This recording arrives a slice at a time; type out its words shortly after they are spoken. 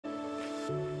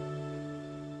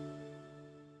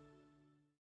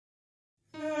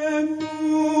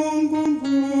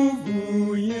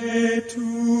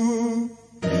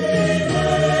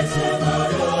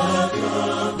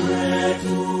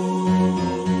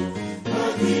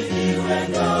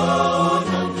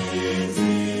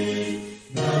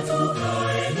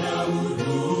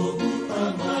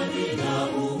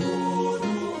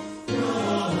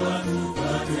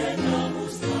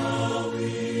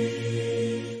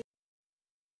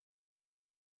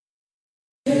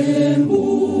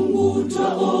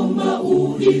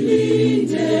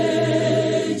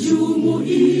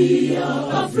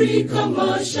Afrika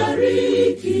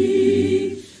Mashariki,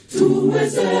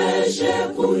 tuwezeshe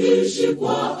kuishi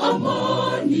kwa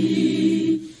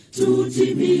amani,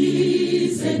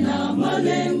 tutimize na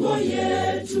malengo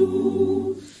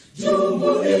yetu.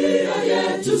 Jumuiya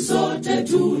yetu sote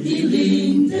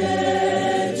tuilinde,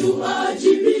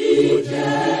 tuajibike,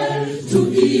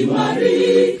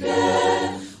 tuimarike.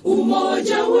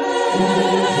 Umoja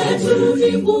wetu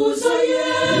ni nguzo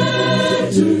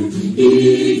yetu,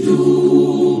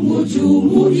 idumu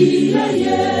jumuiya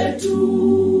yetu.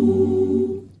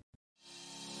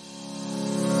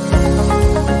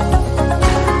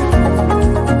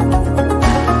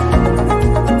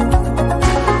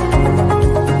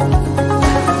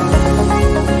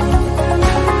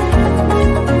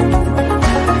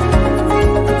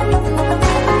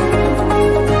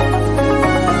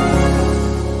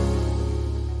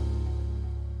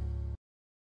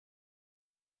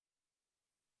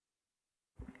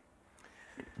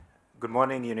 Good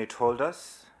morning, unit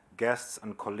holders, guests,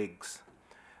 and colleagues.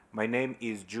 My name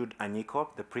is Jude Anyiko,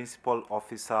 the Principal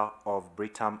Officer of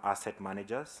Britam Asset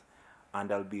Managers,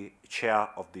 and I'll be chair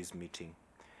of this meeting.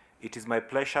 It is my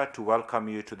pleasure to welcome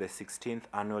you to the 16th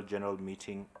Annual General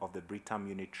Meeting of the Britam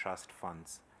Unit Trust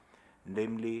Funds,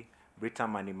 namely Britam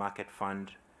Money Market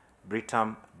Fund,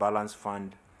 Britam Balance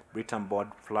Fund, Britam Board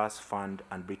Plus Fund,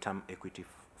 and Britam Equity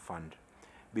Fund.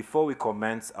 Before we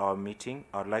commence our meeting,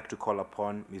 I would like to call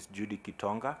upon Ms. Judy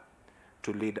Kitonga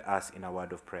to lead us in a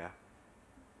word of prayer.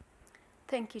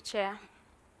 Thank you, Chair.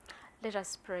 Let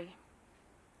us pray.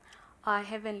 Our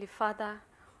Heavenly Father,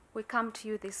 we come to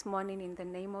you this morning in the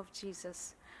name of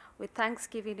Jesus, with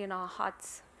thanksgiving in our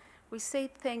hearts. We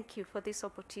say thank you for this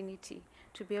opportunity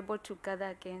to be able to gather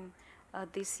again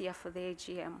this year for the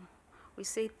AGM. We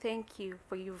say thank you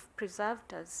for you've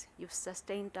preserved us, you've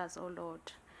sustained us, O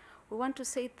Lord. We want to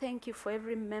say thank you for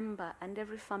every member and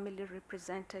every family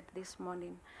represented this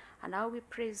morning. And now we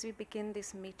pray as we begin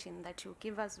this meeting that you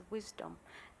give us wisdom,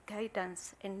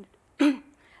 guidance, and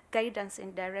guidance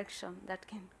and direction that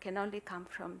can only come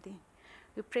from thee.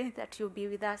 We pray that you'll be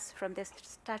with us from the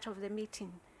start of the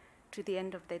meeting to the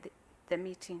end of the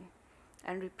meeting.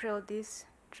 And we pray all this,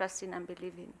 trusting and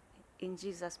believing in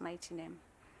Jesus' mighty name.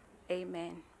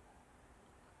 Amen.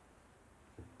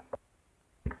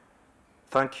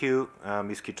 Thank you,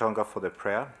 Ms. Kitonga, for the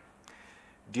prayer.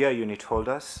 Dear unit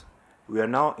holders, we are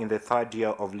now in the third year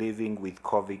of living with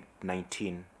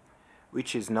COVID-19,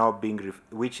 which is now being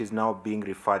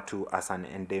referred to as an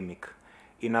endemic.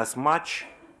 Inasmuch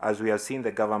as we have seen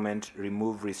the government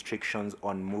remove restrictions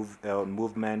on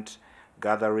movement,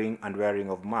 gathering, and wearing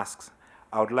of masks,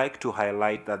 I would like to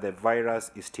highlight that the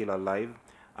virus is still alive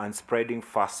and spreading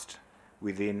fast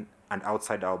within and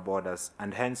outside our borders,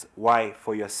 and hence why,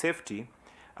 for your safety,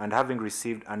 and having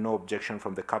received a no objection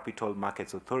from the Capital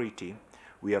Markets Authority,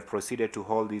 we have proceeded to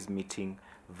hold this meeting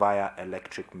via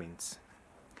electric means.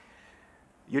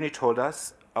 Unit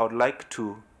holders, I would like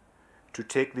to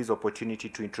take this opportunity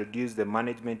to introduce the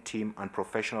management team and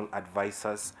professional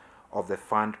advisors of the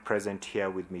fund present here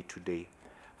with me today.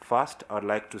 First, I would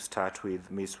like to start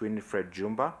with Ms. Winifred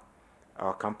Jumba,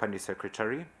 our company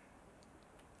secretary.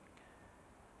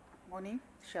 Morning,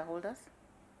 shareholders.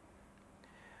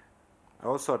 I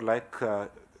also would like to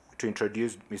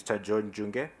introduce Mr. John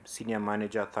Junge, Senior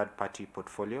Manager, Third Party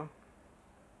Portfolio.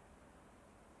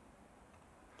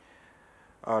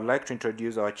 I would like to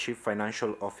introduce our Chief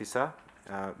Financial Officer,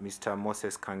 Mr.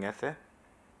 Moses Kangethe.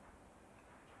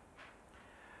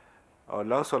 I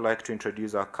would also like to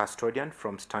introduce our custodian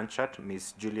from Stanchart,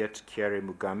 Ms. Juliet Kiare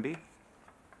Mugambi.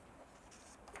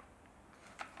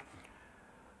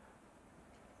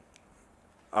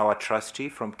 Our trustee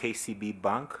from KCB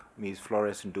Bank, Ms.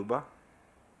 Flores Nduba.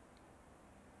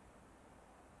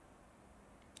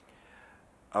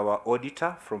 Our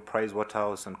auditor from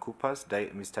PricewaterhouseCoopers,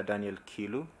 Mr. Daniel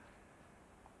Kilu.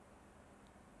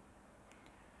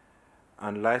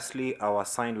 And lastly, our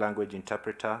sign language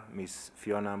interpreter, Ms.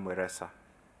 Fiona Mweresa.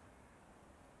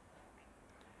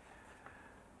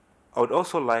 I would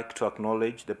also like to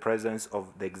acknowledge the presence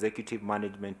of the executive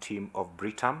management team of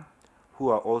Britam, who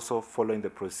are also following the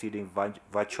proceeding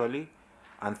virtually,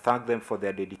 and thank them for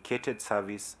their dedicated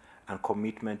service and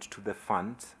commitment to the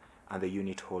funds and the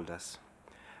unit holders.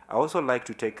 I also like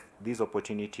to take this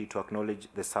opportunity to acknowledge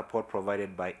the support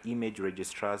provided by image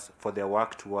registrars for their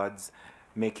work towards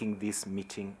making this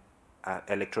meeting,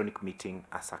 electronic meeting,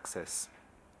 a success.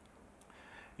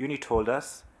 Unit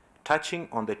holders, touching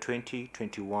on the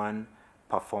 2021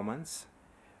 performance,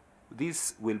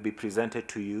 this will be presented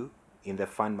to you in the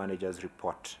fund manager's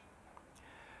report.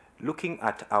 Looking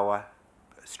at our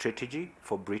strategy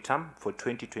for Britam for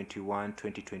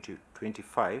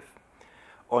 2021-2025,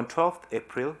 On 12th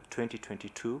April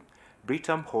 2022,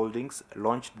 Britam Holdings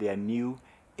launched their new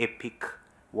EPIC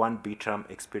One Britam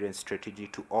experience strategy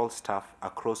to all staff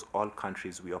across all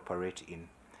countries we operate in.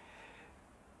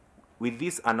 With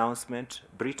this announcement,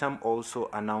 Britam also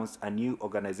announced a new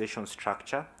organization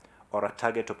structure or a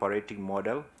target operating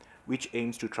model which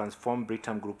aims to transform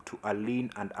Britam Group to a lean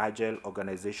and agile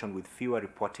organization with fewer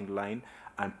reporting lines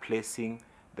and placing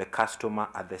the customer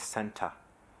at the center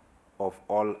of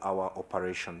all our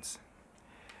operations.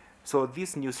 So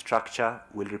this new structure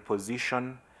will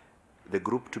reposition the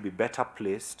group to be better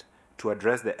placed to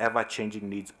address the ever-changing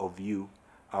needs of you,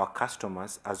 our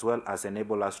customers, as well as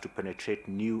enable us to penetrate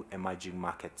new emerging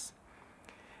markets.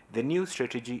 The new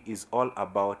strategy is all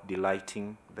about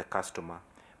delighting the customer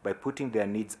by putting their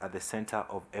needs at the center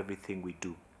of everything we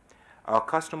do. Our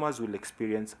customers will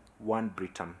experience One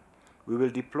Britam. We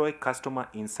will deploy customer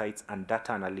insights and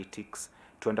data analytics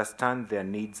to understand their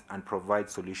needs and provide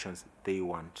solutions they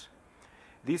want.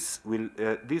 This we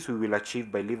will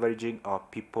achieve by leveraging our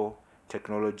people,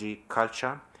 technology,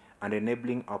 culture, and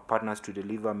enabling our partners to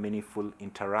deliver meaningful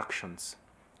interactions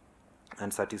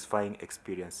and satisfying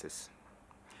experiences.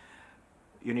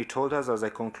 Unit holders, as I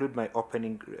conclude my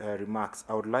opening remarks,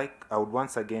 I would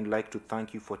once again like to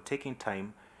thank you for taking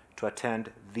time to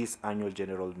attend this annual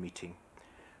general meeting.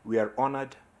 We are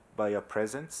honored by your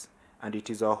presence, and it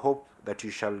is our hope that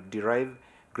you shall derive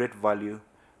great value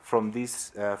from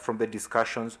the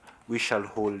discussions we shall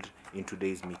hold in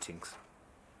today's meetings.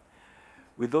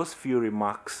 With those few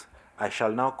remarks, I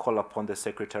shall now call upon the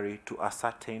Secretary to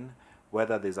ascertain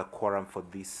whether there is a quorum for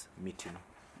this meeting.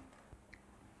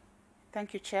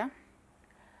 Thank you, Chair.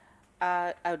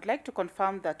 I would like to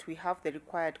confirm that we have the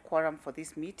required quorum for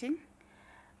this meeting.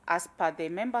 As per the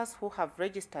members who have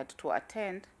registered to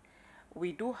attend,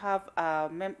 we do have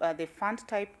the fund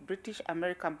type British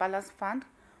American Balance Fund,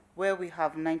 where we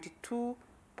have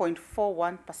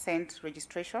 92.41%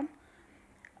 registration.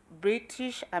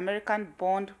 British American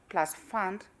Bond Plus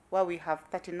Fund, where we have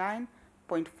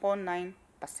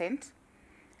 39.49%.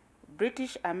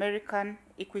 British American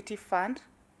Equity Fund,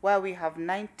 where we have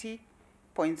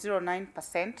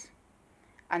 90.09%.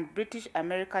 And British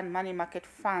American Money Market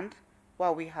Fund,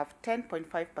 where we have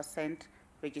 10.5%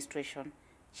 registration.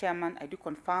 Chairman, I do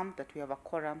confirm that we have a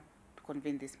quorum to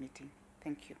convene this meeting.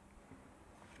 Thank you.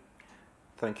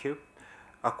 Thank you.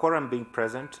 A quorum being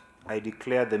present, I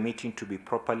declare the meeting to be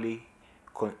properly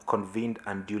convened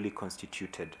and duly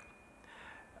constituted.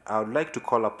 I would like to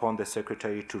call upon the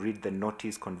Secretary to read the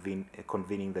notice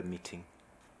convening the meeting.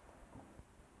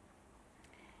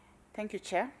 Thank you,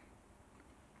 Chair.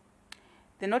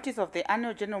 The notice of the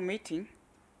annual general meeting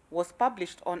was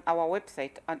published on our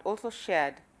website and also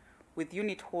shared with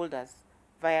unit holders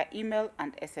via email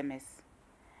and SMS.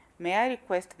 May I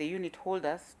request the unit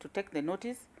holders to take the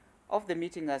notice of the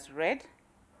meeting as read.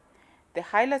 The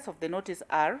highlights of the notice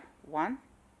are: 1,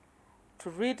 to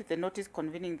read the notice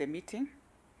convening the meeting;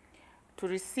 to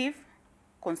receive,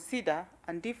 consider,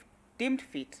 and if deemed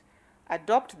fit,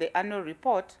 adopt the annual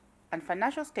report and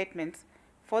financial statements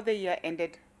for the year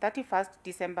ended 31st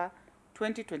December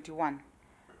 2021,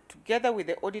 together with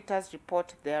the auditor's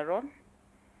report thereon;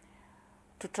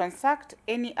 to transact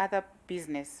any other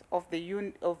business of the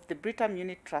Britam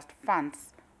Unit Trust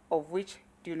funds of which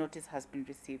due notice has been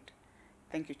received.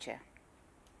 Thank you, Chair.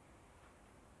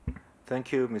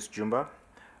 Thank you, Ms. Jumba.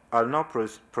 I'll now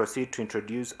proceed to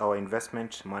introduce our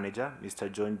investment manager, Mr.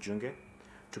 John Junge,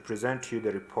 to present to you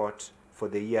the report for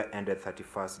the year ended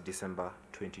 31st December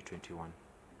 2021.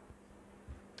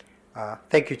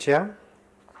 Thank you, Chair.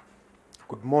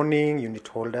 Good morning, unit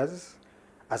holders.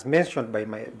 As mentioned by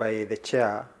the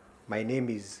Chair, my name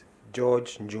is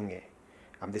George Njunge.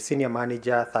 I'm the Senior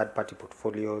Manager, Third-Party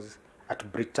Portfolios at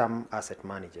Britam Asset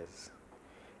Managers.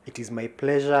 It is my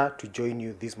pleasure to join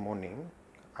you this morning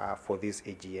for this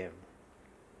AGM.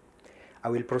 I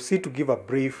will proceed to give a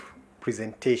brief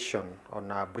presentation on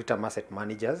Britam Asset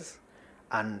Managers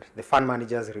and the Fund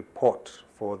Managers Report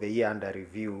for the year under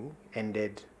review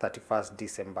ended 31st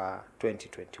December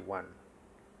 2021.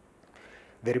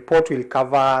 The report will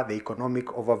cover the economic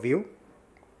overview,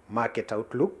 market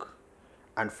outlook,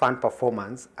 and fund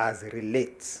performance as it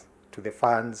relates to the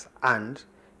funds and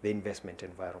the investment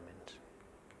environment.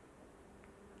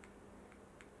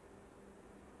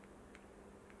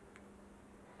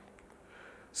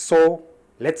 So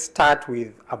let's start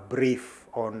with a brief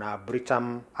on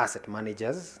Britam Asset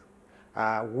Managers.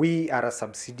 We are a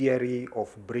subsidiary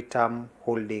of Britam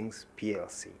Holdings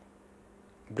PLC.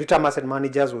 Britam Asset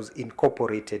Managers was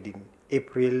incorporated in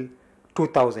April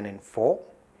 2004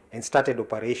 and started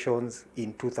operations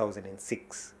in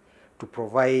 2006 to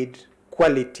provide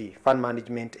quality fund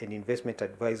management and investment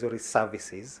advisory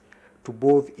services to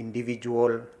both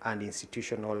individual and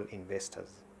institutional investors.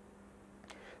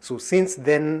 So since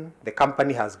then, the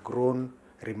company has grown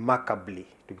remarkably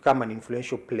to become an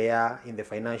influential player in the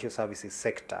financial services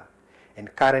sector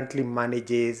and currently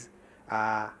manages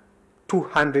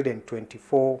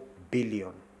 224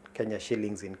 billion Kenya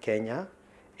shillings in Kenya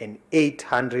and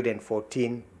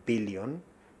 814 billion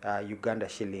Uganda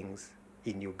shillings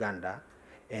in Uganda,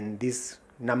 and these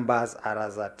numbers are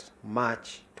as at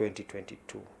March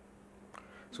 2022.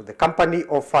 So the company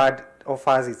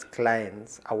offers its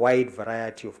clients a wide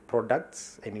variety of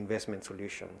products and investment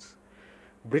solutions.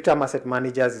 Britam Asset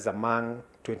Managers is among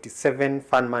 27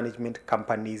 fund management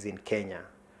companies in Kenya,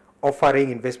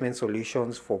 offering investment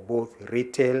solutions for both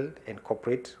retail and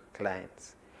corporate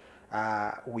clients.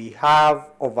 We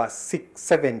have over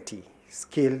 670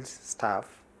 skilled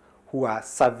staff who are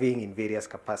serving in various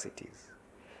capacities.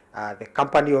 The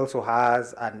company also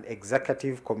has an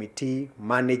executive committee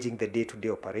managing the day-to-day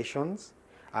operations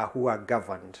who are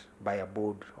governed by a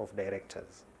board of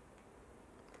directors.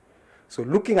 So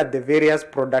looking at the various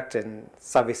products and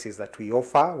services that we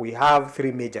offer, we have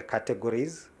three major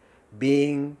categories,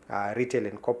 being retail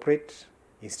and corporate,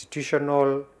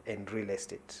 institutional, and real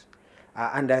estate.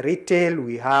 Under retail,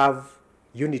 we have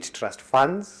unit trust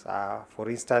funds. For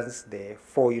instance, the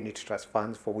 4 unit trust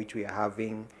funds for which we are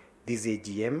having this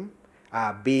AGM,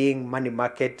 being money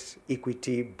market,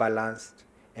 equity, balanced,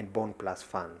 and bond plus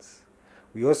funds.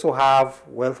 We also have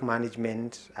wealth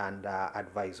management and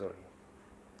advisory.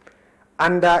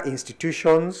 Under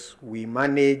institutions, we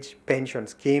manage pension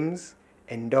schemes,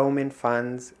 endowment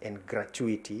funds, and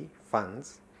gratuity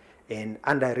funds. And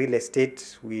under real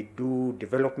estate, we do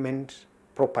development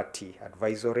property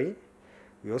advisory.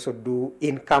 We also do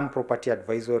income property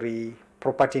advisory,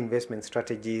 property investment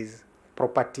strategies,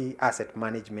 property asset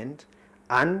management,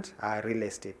 and real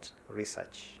estate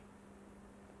research.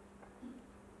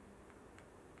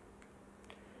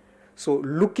 So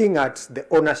looking at the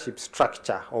ownership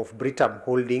structure of Britam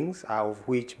Holdings, of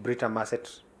which Britam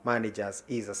Asset Managers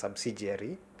is a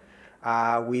subsidiary,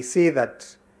 we see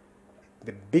that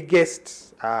the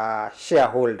biggest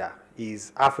shareholder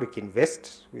is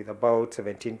Afrikinvest with about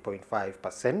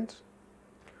 17.5%.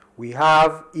 We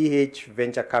have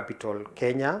Venture Capital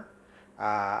Kenya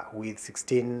with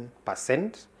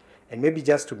 16%. And maybe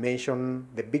just to mention,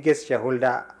 the biggest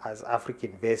shareholder as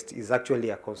Afrikinvest is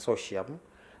actually a consortium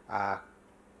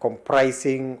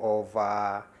comprising of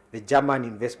the German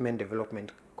Investment Development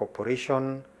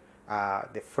Corporation,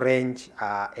 the French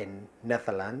and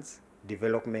Netherlands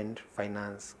Development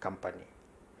Finance Company.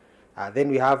 Then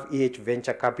we have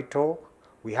Venture Capital.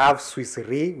 We have Swiss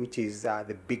Re, which is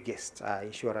the biggest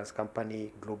insurance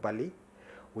company globally.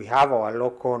 We have our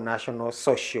local National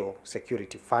Social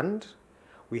Security Fund.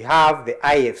 We have the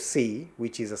IFC,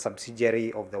 which is a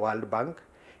subsidiary of the World Bank.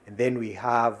 And then we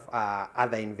have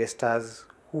other investors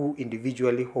who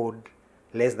individually hold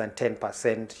less than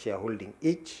 10% shareholding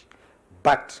each,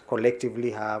 but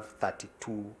collectively have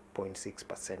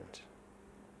 32.6%.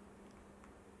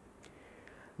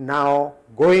 Now,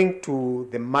 going to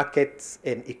the markets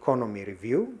and economy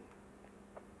review,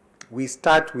 we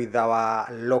start with our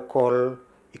local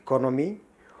economy,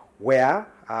 where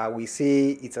we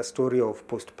see it's a story of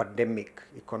post-pandemic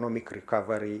economic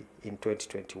recovery in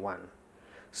 2021.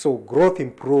 So growth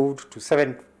improved to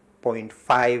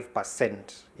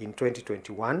 7.5% in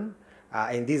 2021,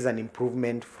 and this is an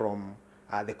improvement from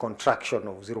the contraction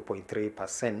of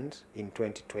 0.3% in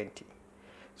 2020.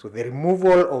 So the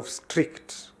removal of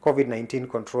strict COVID-19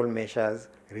 control measures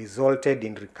resulted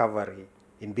in recovery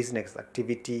in business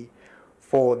activity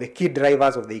for the key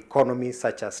drivers of the economy,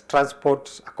 such as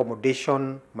transport,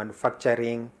 accommodation,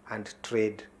 manufacturing, and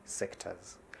trade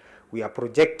sectors. We are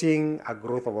projecting a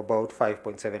growth of about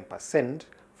 5.7%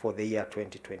 for the year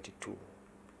 2022.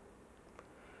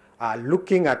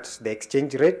 Looking at the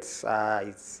exchange rates,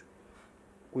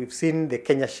 we've seen the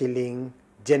Kenya shilling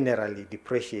generally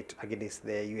depreciate against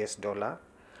the US dollar.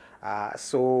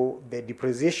 So the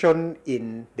depreciation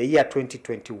in the year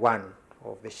 2021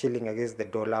 of the shilling against the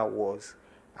dollar was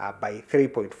by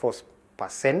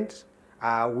 3.4%,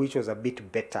 which was a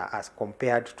bit better as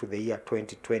compared to the year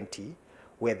 2020,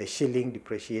 where the shilling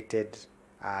depreciated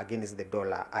against the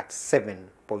dollar at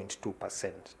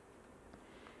 7.2%.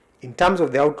 In terms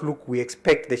of the outlook, we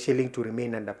expect the shilling to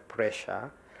remain under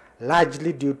pressure,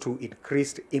 largely due to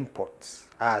increased imports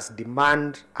as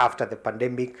demand after the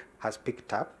pandemic has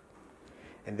picked up,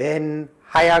 and then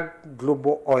higher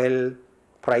global oil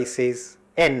prices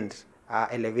and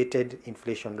elevated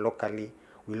inflation locally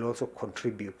will also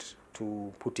contribute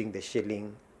to putting the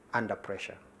shilling under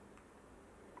pressure.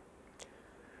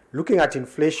 Looking at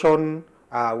inflation,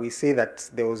 we see that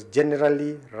there was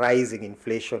generally rising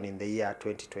inflation in the year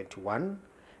 2021,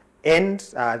 and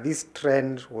this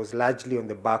trend was largely on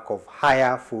the back of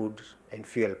higher food and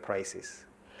fuel prices.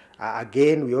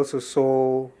 Again, we also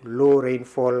saw low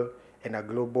rainfall and a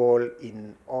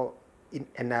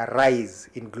rise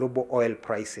in global oil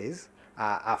prices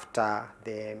after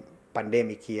the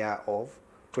pandemic year of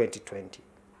 2020.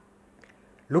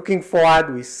 Looking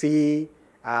forward, we see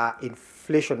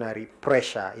inflationary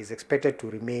pressure is expected to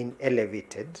remain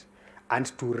elevated and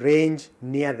to range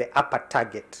near the upper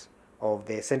target of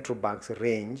the central bank's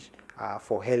range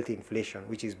for healthy inflation,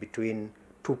 which is between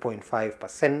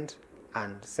 2.5%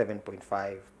 and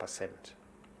 7.5%.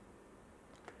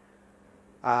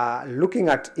 Looking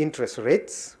at interest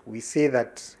rates, we see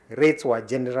that rates were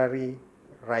generally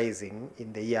rising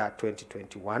in the year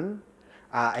 2021,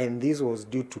 and this was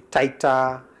due to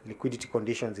tighter liquidity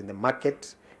conditions in the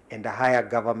market and a higher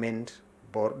government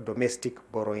domestic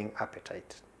borrowing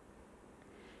appetite.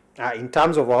 In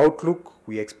terms of outlook,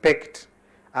 we expect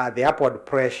the upward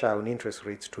pressure on interest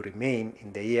rates to remain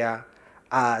in the year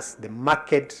as the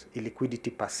market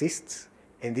illiquidity persists,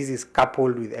 and this is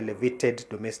coupled with elevated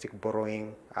domestic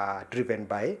borrowing driven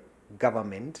by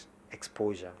government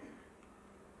exposure.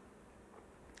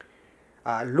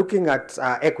 Looking at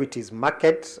equities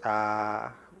market,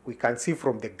 we can see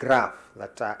from the graph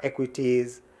that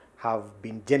equities have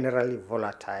been generally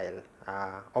volatile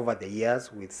over the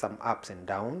years with some ups and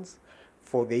downs.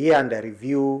 For the year under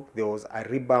review, there was a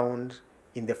rebound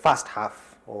in the first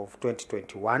half of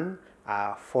 2021,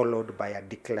 followed by a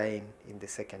decline in the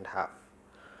second half.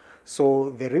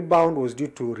 So the rebound was due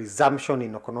to resumption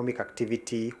in economic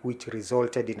activity, which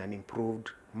resulted in an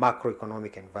improved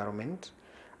macroeconomic environment.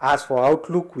 As for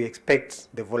outlook, we expect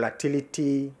the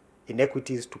volatility in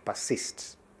equities to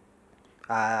persist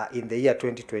in the year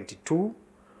 2022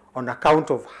 on account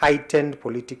of heightened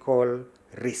political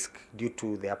risk due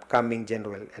to the upcoming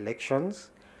general elections,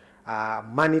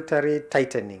 monetary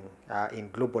tightening in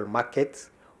global markets,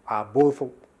 both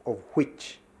of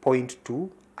which point to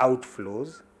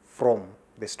outflows from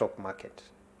the stock market.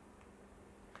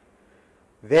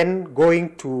 Then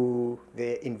going to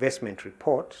the investment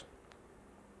report,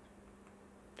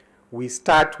 we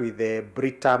start with the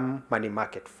Britam Money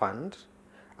Market Fund,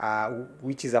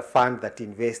 which is a fund that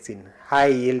invests in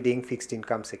high-yielding fixed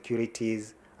income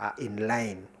securities in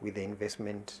line with the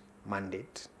investment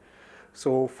mandate.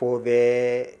 So for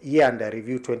the year under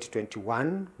review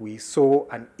 2021, we saw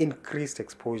an increased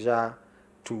exposure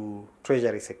to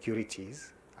treasury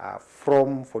securities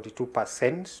from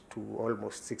 42% to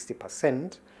almost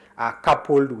 60%,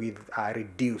 coupled with a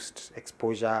reduced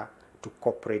exposure to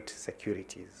corporate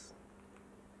securities.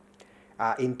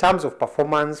 In terms of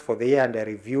performance for the year under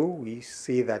review, we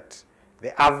see that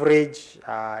the average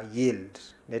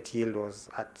net yield was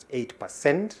at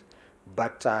 8%,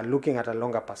 but looking at a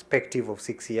longer perspective of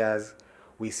 6 years,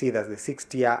 we see that the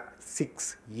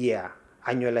 6-year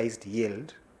annualized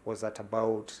yield was at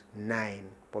about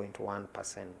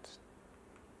 9.1%.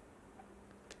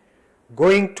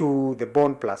 Going to the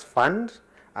Bond Plus Fund,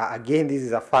 again, this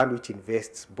is a fund which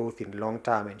invests both in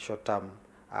long-term and short-term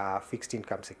fixed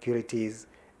income securities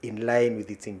in line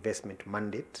with its investment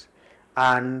mandate.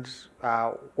 And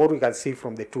what we can see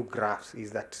from the two graphs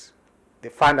is that the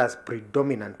fund has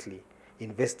predominantly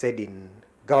invested in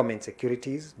government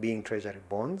securities, being treasury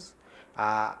bonds,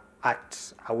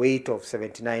 at a weight of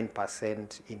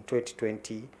 79% in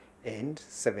 2020 and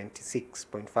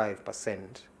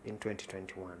 76.5% in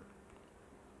 2021.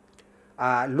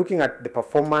 Looking at the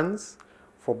performance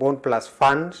for Bond Plus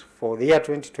Fund, for the year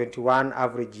 2021,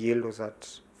 average yield was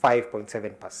at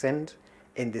 5.7%,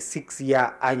 and the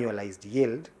 6-year annualized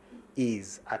yield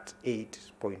is at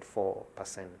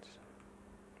 8.4%.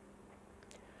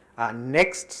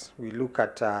 Next, we look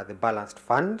at the Balanced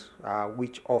Fund,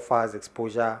 which offers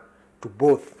exposure to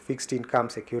both fixed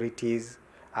income securities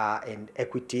and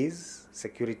equities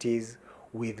securities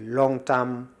with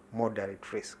long-term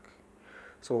moderate risk.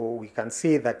 So we can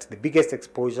see that the biggest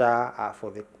exposure for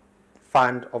the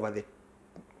fund over the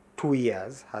 2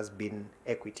 years has been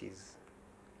equities.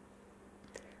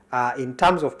 In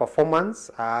terms of performance,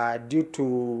 due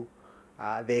to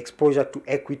the exposure to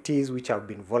equities which have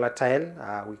been volatile,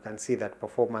 we can see that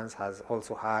performance has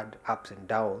also had ups and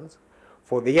downs.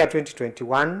 For the year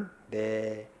 2021,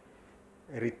 the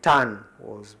return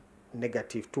was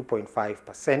negative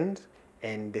 2.5%,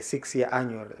 and the 6-year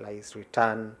annualized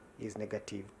return is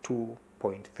negative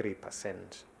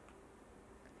 2.3%.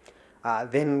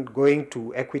 Then going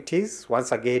to equities,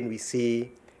 once again we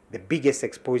see the biggest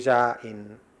exposure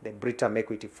in the Britam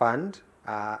Equity Fund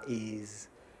is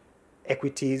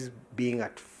equities being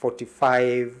at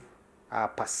 45%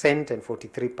 and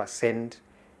 43%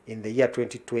 in the year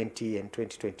 2020 and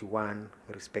 2021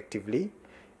 respectively.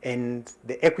 And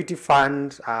the equity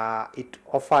fund, it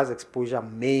offers exposure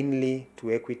mainly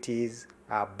to equities,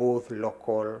 both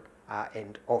local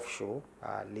and offshore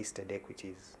listed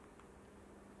equities.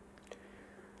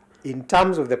 In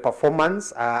terms of the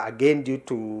performance, again, due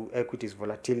to equities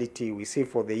volatility, we see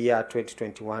for the year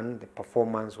 2021, the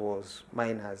performance was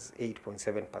minus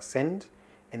 8.7%,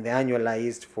 and the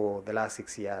annualized for the last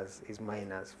 6 years is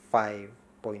minus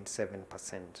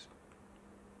 5.7%.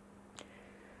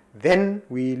 Then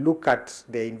we look at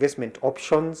the investment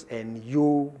options, and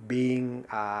you being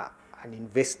an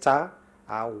investor,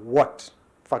 what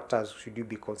factors should you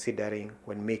be considering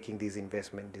when making these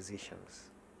investment decisions?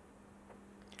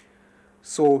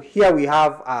 So here we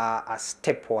have a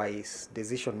stepwise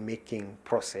decision-making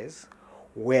process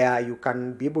where you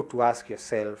can be able to ask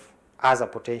yourself as a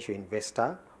potential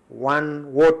investor,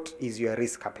 one, what is your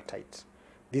risk appetite?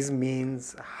 This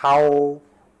means how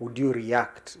would you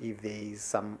react if there is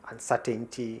some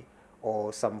uncertainty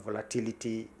or some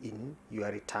volatility in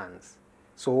your returns?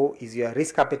 So is your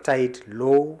risk appetite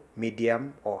low,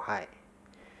 medium, or high?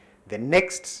 The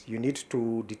next, you need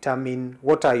to determine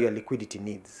what are your liquidity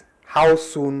needs. How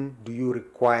soon do you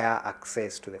require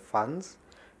access to the funds?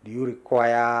 Do you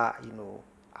require,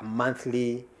 a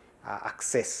monthly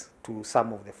access to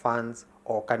some of the funds,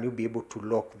 or can you be able to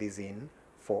lock this in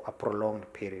for a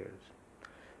prolonged period?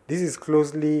 This is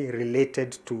closely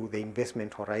related to the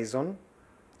investment horizon.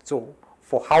 So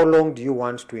for how long do you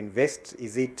want to invest?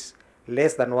 Is it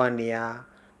less than 1 year,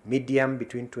 medium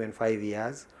between 2 and 5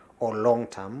 years, or long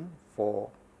term for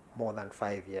more than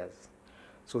 5 years?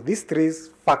 So these three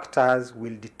factors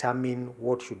will determine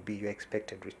what should be your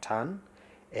expected return,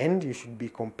 and you should be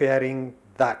comparing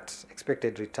that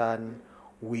expected return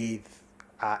with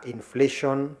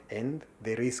inflation and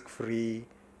the risk-free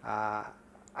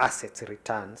assets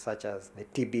return, such as the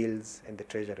T-bills and the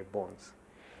treasury bonds.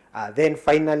 Then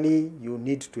finally, you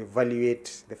need to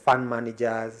evaluate the fund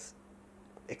manager's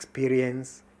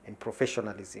experience and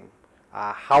professionalism.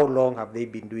 How long have they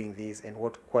been doing this, and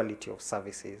what quality of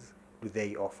services do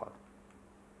they offer?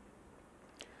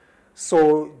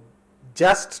 So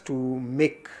just to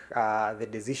make the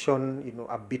decision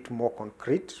a bit more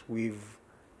concrete, we've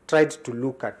tried to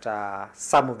look at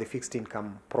some of the fixed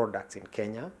income products in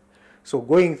Kenya. So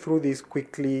going through this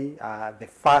quickly, the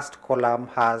first column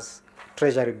has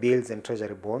treasury bills and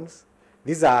treasury bonds.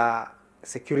 These are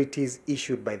securities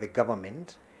issued by the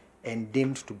government and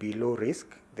deemed to be low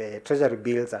risk. The treasury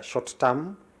bills are short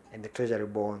term and the treasury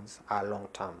bonds are long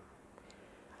term.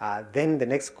 Then the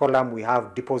next column we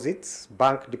have deposits,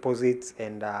 bank deposits,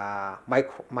 and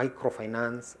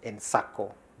microfinance and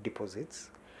SACCO deposits.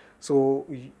 So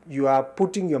you are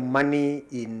putting your money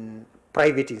in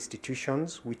private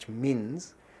institutions, which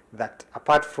means that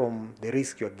apart from the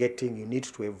risk you're getting, you need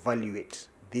to evaluate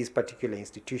these particular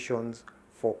institutions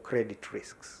for credit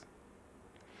risks.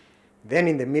 Then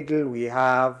in the middle we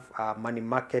have money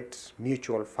market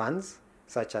mutual funds,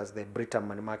 such as the Britam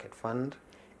money market fund,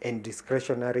 and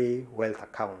discretionary wealth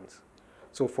accounts.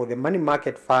 So for the money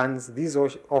market funds, these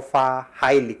offer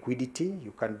high liquidity.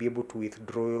 You can be able to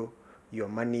withdraw your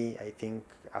money, I think,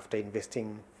 after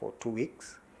investing for 2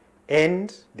 weeks.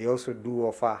 And they also do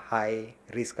offer high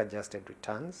risk-adjusted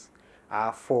returns.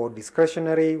 For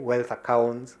discretionary wealth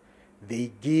accounts,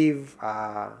 they give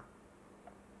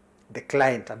the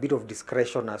client a bit of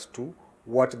discretion as to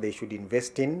what they should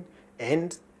invest in,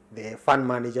 and the fund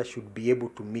manager should be able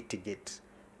to mitigate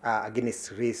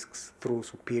against risks through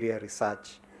superior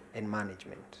research and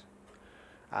management.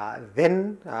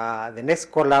 Then the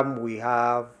next column we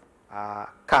have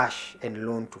cash and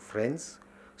loan to friends.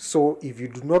 So if you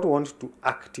do not want to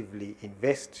actively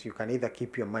invest, you can either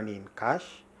keep your money in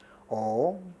cash,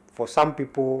 or for some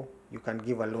people you can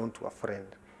give a loan to a friend.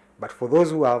 But for those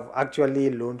who have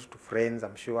actually loaned to friends,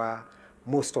 I'm sure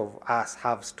most of us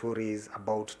have stories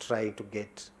about trying to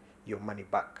get your money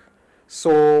back.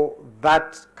 So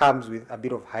that comes with a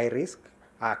bit of high risk.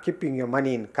 Keeping your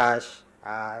money in cash,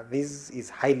 this is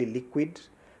highly liquid,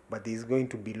 but there is going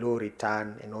to be low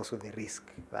return, and also the risk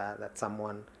that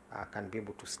someone can be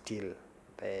able to steal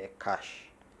the cash.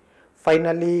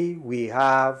 Finally, we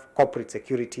have corporate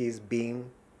securities, being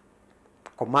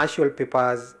commercial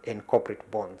papers and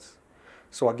corporate bonds.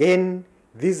 So again,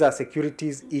 these are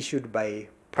securities issued by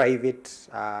private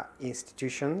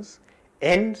institutions,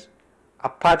 and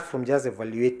apart from just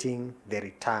evaluating the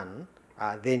return,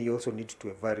 then you also need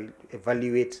to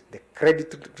evaluate the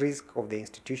credit risk of the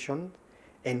institution.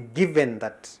 And given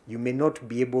that you may not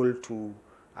be able to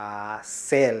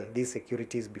sell these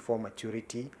securities before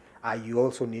maturity, you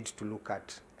also need to look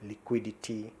at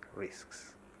liquidity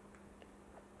risks.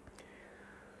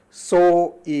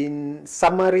 So in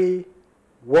summary,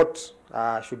 what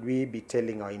should we be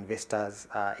telling our investors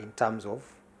in terms of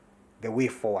the way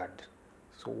forward?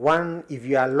 So one, if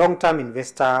you are a long-term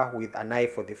investor with an eye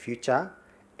for the future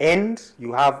and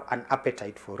you have an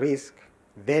appetite for risk,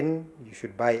 then you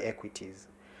should buy equities.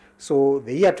 So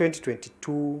the year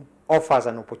 2022 offers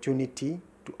an opportunity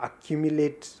to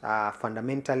accumulate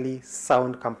fundamentally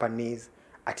sound companies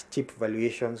at cheap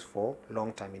valuations for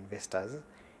long-term investors.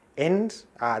 And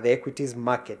the equities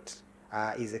market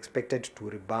is expected to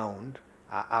rebound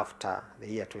after the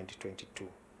year 2022.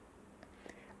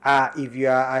 If you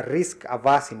are a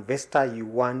risk-averse investor, you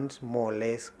want more or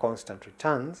less constant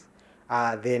returns,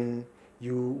 then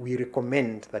we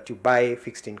recommend that you buy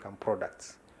fixed income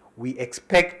products. We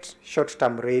expect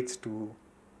short-term rates to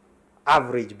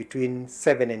average between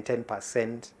 7 and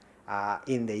 10%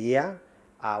 in the year,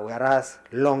 whereas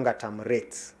longer-term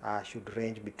rates should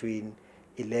range between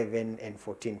 11 and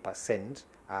 14%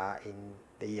 in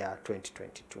the year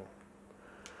 2022.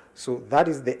 So that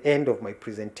is the end of my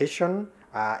presentation.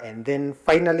 And then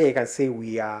finally, I can say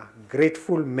we are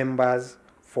grateful members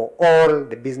for all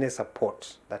the business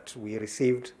support that we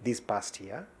received this past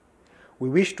year. We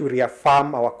wish to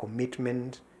reaffirm our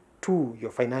commitment to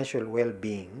your financial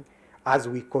well-being as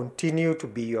we continue to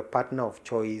be your partner of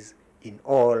choice in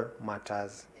all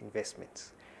matters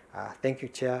investments. Thank you,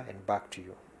 Chair, and back to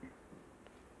you.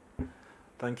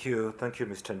 Thank you,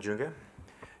 Mr. Njunge.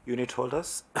 Unit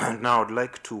holders, now I'd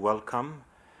like to welcome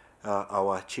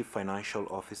our Chief Financial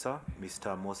Officer,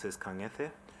 Mr. Moses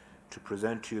Kangethe, to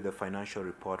present to you the financial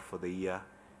report for the year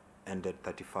ended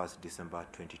 31st December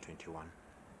 2021.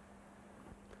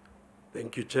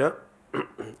 Thank you, Chair,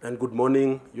 and good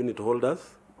morning, unit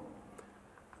holders.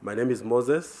 My name is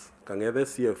Moses Kangethe,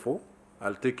 CFO.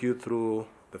 I'll take you through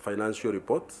the financial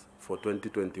reports for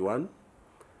 2021.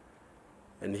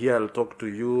 And here I'll talk to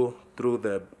you through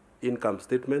the income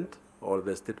statement or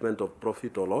the statement of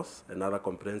profit or loss and other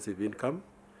comprehensive income,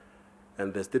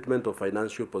 and the statement of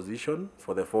financial position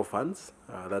for the four funds.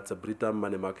 That's a Britam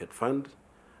Money Market Fund,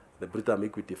 the Britam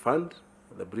Equity Fund,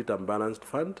 the Britam Balanced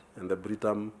Fund, and the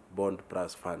Britam Bond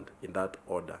Plus Fund, in that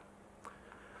order.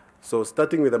 So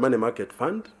starting with the Money Market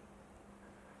Fund,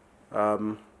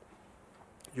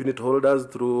 unit holders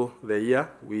through the year,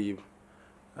 we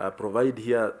provide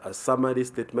here a summary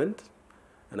statement,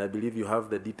 and I believe you have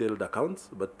the detailed accounts,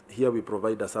 but here we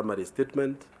provide a summary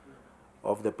statement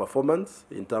of the performance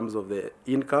in terms of the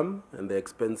income and the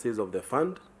expenses of the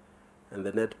fund and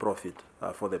the net profit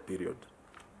for the period.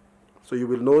 So you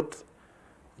will note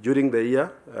during the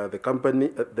year,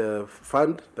 the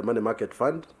fund, the money market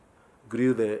fund,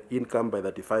 grew the income by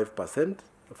 35%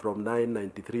 from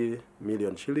 993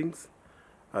 million shillings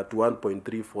to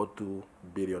 1.342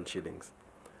 billion shillings.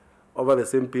 Over the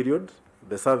same period,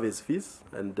 the service fees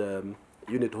and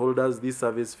unit holders, these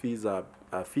service fees are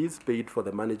fees paid for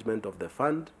the management of the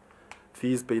fund,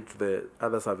 fees paid to the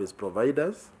other service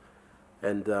providers,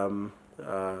 and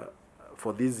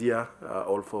for this year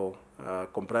also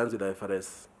compliance with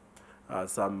IFRS,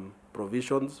 some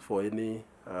provisions for any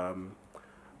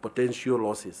potential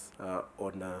losses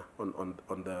on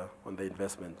the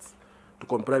investments to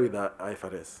comply with the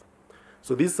IFRS.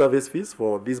 So these service fees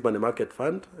for this money market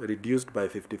fund increased by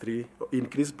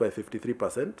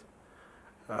 53%.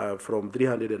 From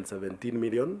 317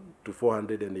 million to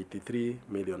 483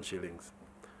 million shillings.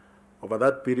 Over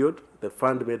that period, the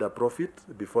fund made a profit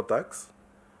before tax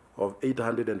of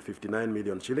 859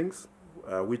 million shillings,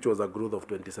 which was a growth of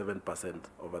 27%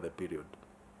 over the period.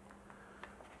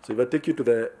 So if I take you to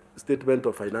the statement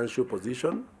of financial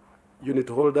position, unit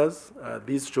holders,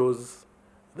 this shows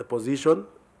the position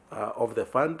of the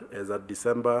fund as at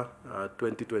December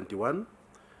 2021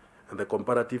 and the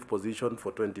comparative position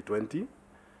for 2020.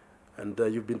 And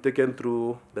you've been taken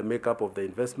through the makeup of the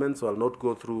investment, so I'll not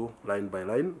go through line by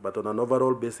line, but on an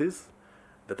overall basis,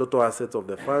 the total assets of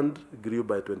the fund grew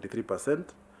by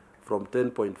 23% from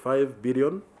 10.5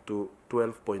 billion to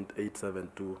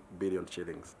 12.872 billion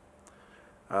shillings.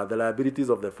 The liabilities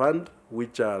of the fund,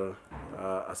 which are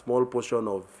a small portion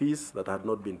of fees that had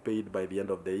not been paid by the end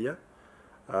of the year,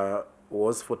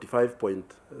 was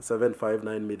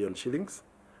 45.759 million shillings.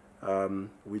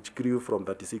 Which grew from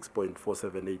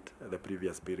 36.478 the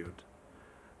previous period.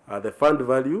 The fund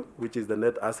value, which is the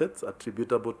net assets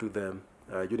attributable to the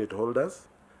unit holders,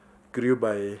 grew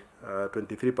by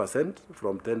 23%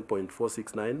 from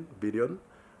 10.469 billion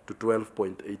to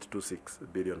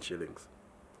 12.826 billion shillings.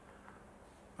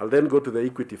 I'll then go to the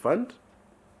equity fund.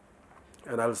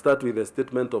 And I'll start with a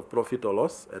statement of profit or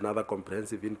loss and other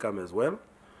comprehensive income as well.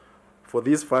 For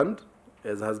this fund,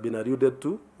 as has been alluded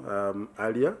to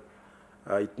earlier,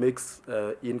 it makes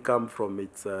income from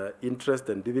its interest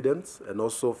and dividends, and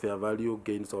also fair value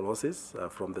gains or losses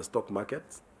from the stock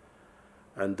markets.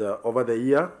 And over the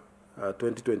year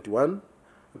 2021,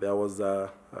 there was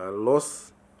a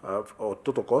loss or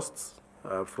total costs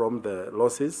from the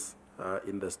losses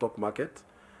in the stock market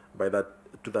by that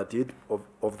to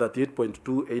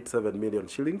 38.287 million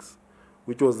shillings,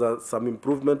 which was some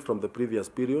improvement from the previous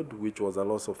period, which was a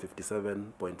loss of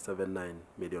 57.79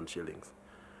 million shillings.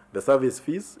 The service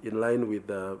fees, in line with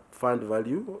the fund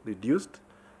value, reduced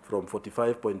from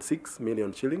 45.6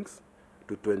 million shillings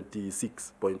to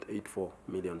 26.84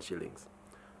 million shillings.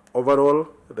 Overall,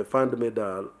 the fund made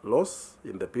a loss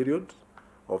in the period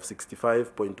of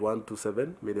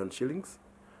 65.127 million shillings,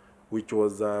 which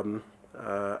was an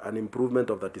improvement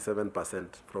of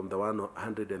 37% from the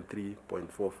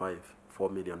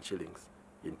 103.454 million shillings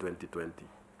in 2020.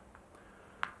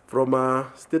 From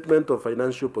a statement of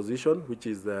financial position, which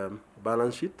is the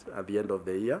balance sheet at the end of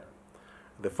the year,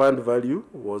 the fund value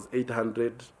was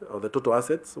the total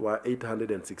assets were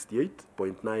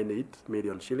 868.98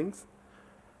 million shillings.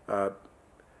 That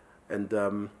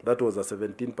was a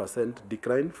 17%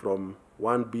 decline from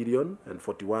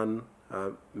 1,041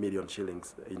 million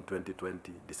shillings in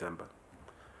 2020 December.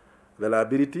 The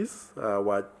liabilities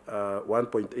were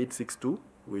 1.862,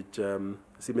 which,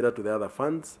 similar to the other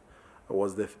funds,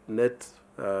 was the net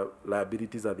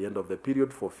liabilities at the end of the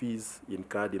period for fees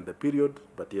incurred in the period,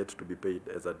 but yet to be paid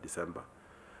as at December.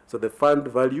 So the fund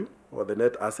value, or the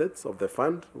net assets of the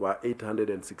fund, were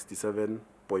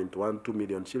 867.12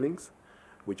 million shillings,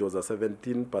 which was a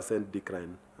 17%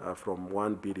 decline from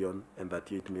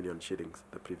 1,038 million shillings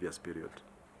the previous period.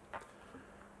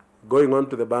 Going on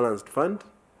to the balanced fund,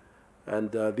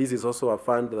 and this is also a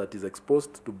fund that is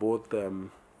exposed to both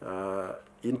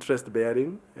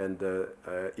interest-bearing and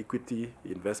equity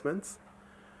investments.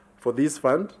 For this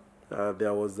fund,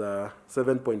 there was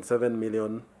 7.7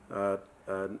 million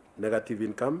negative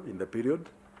income in the period.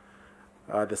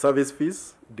 The service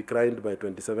fees declined by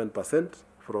 27%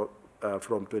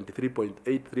 from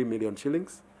 23.83 million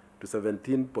shillings to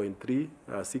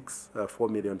 17.364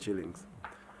 million shillings.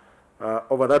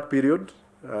 Over that period,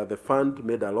 the fund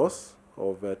made a loss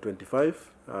of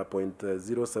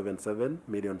 25.077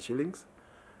 million shillings,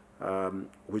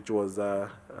 which was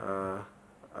a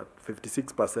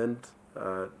 56%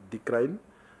 decline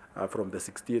from the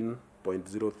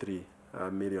 16.03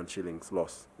 million shillings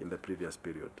loss in the previous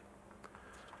period.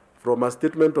 From a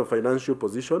statement of financial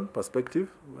position perspective,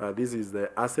 this is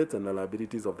the assets and the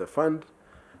liabilities of the fund.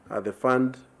 The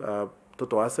fund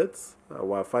total assets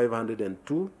were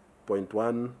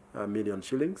 502.1 million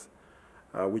shillings,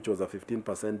 which was a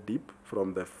 15% dip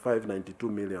from the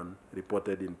 592 million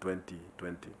reported in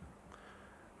 2020.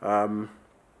 The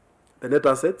net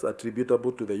assets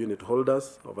attributable to the unit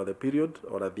holders over the period,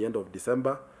 or at the end of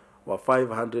December, were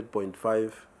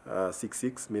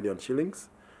 500.566 million shillings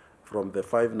from the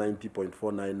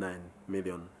 590.499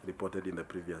 million reported in the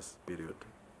previous period.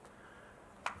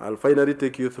 I'll finally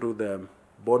take you through the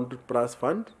Bond Plus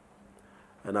Fund,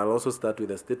 and I'll also start with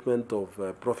a statement of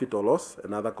profit or loss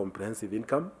and other comprehensive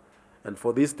income. And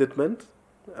for this statement,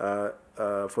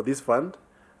 for this fund,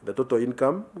 the total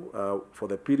income for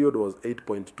the period was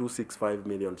 8.265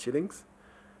 million shillings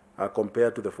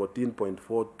compared to the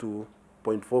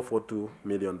 14.442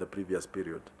 million the previous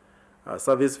period.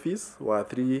 Service fees were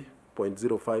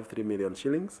 3.053 million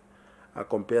shillings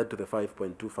compared to the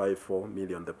 5.254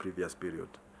 million the previous period.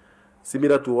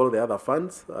 Similar to all the other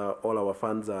funds, all our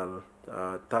funds are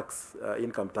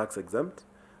income tax exempt.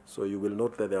 So you will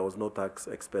note that there was no tax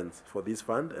expense for this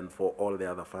fund and for all the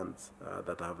other funds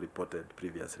that I have reported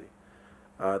previously.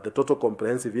 The total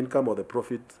comprehensive income, or the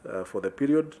profit for the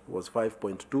period, was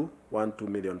 5.212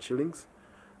 million shillings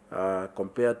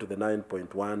compared to the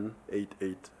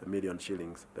 9.188 million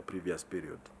shillings the previous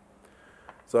period.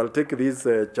 So I'll take this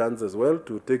chance as well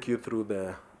to take you through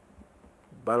the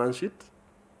balance sheet,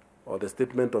 or the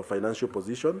statement of financial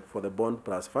position for the Bond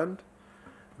Plus Fund.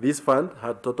 This fund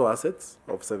had total assets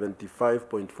of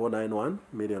 75.491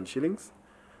 million shillings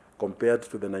compared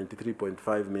to the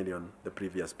 93.5 million the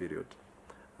previous period.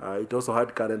 It also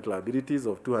had current liabilities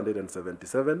of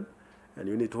 277, and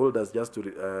unit holders, just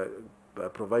to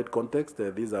provide context,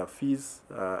 these are fees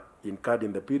incurred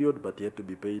in the period but yet to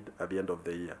be paid at the end of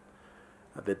the year.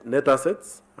 The net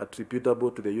assets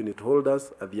attributable to the unit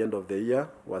holders at the end of the year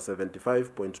were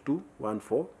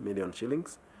 75.214 million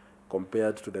shillings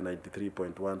compared to the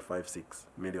 93.156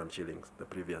 million shillings the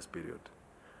previous period.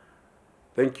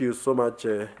 Thank you so much,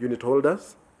 unit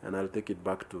holders, and I'll take it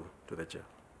back to the chair.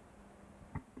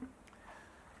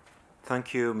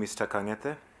 Thank you, Mr.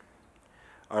 Kangete.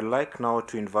 I'd like now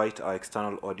to invite our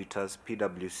external auditors,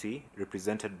 PwC,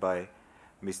 represented by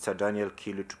Mr. Daniel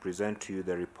Kilu, to present to you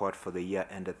the report for the year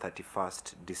ended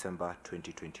 31st December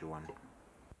 2021.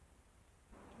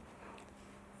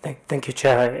 Thank you,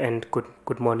 Chair, and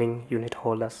good morning, unit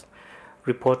holders.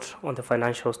 Report on the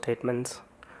financial statements.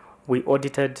 We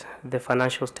audited the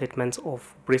financial statements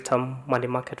of Britam Money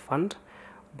Market Fund,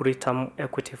 Britam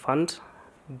Equity Fund,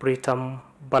 Britam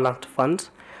Balanced Fund,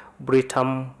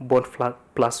 Britam Bond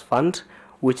Plus Fund,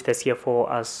 which the CFO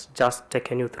has just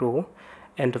taken you through,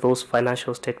 and those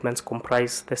financial statements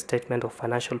comprise the statement of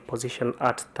financial position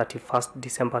at 31st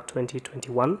December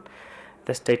 2021,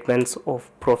 the statements of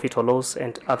profit or loss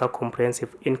and other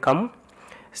comprehensive income,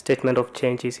 statement of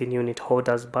changes in unit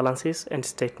holders' balances, and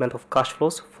statement of cash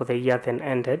flows for the year then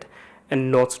ended, and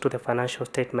notes to the financial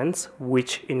statements,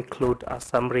 which include a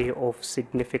summary of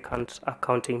significant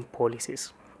accounting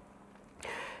policies.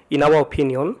 In our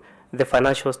opinion, the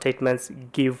financial statements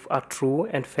give a true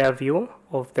and fair view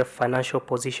of the financial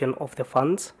position of the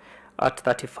funds at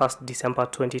 31st December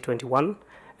 2021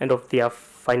 and of their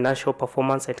financial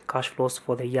performance and cash flows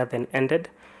for the year then ended,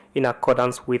 in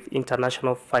accordance with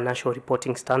international financial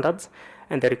reporting standards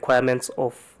and the requirements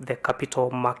of the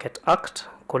Capital Market Act,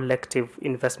 Collective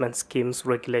Investment Schemes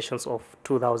Regulations of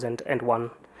 2001.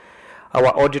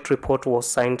 Our audit report was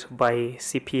signed by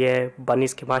CPA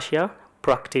Banis Kimashia,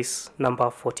 practice number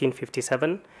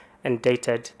 1457, and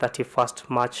dated 31st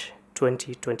March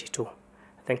 2022.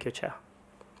 Thank you, Chair.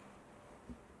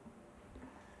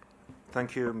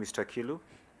 Thank you, Mr. Kilu.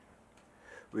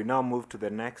 We now move to the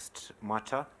next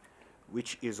matter,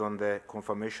 which is on the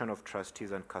confirmation of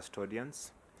trustees and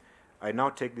custodians. I now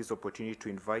take this opportunity to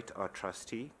invite our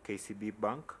trustee, KCB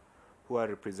Bank, who are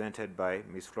represented by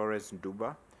Ms. Florence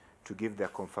Nduba, to give their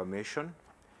confirmation.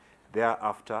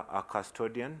 Thereafter, our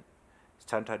custodian,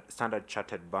 Standard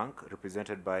Chartered Bank,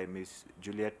 represented by Ms.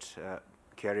 Juliet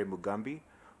Kiari Mugambi,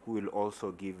 who will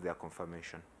also give their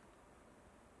confirmation.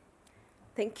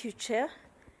 Thank you, Chair.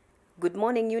 Good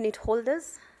morning, unit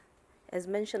holders. As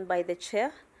mentioned by the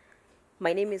Chair,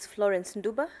 my name is Florence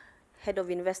Nduba, Head of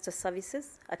Investor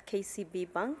Services at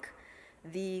KCB Bank,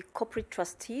 the corporate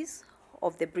trustees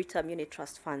of the Britam Unit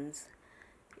Trust Funds.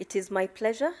 It is my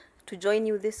pleasure to join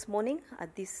you this morning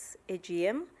at this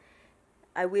AGM.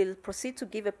 I will proceed to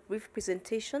give a brief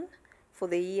presentation for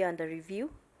the year under review.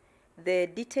 The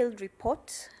detailed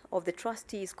report of the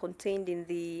trustee is contained in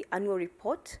the annual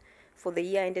report for the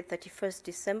year ended 31st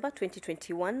December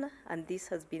 2021, and this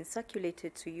has been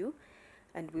circulated to you,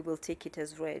 and we will take it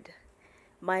as read.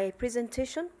 My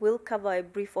presentation will cover a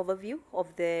brief overview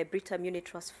of the Britam Unit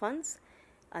Trust Funds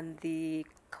and the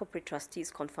corporate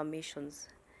trustees' confirmations.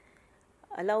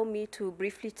 Allow me to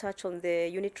briefly touch on the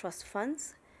unit trust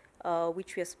funds,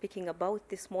 which we are speaking about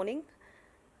this morning.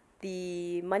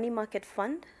 The Money Market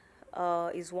Fund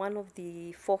is one of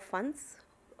the 4 funds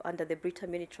under the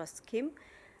Britam Unit Trust scheme,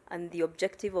 and the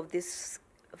objective of this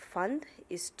fund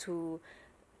is to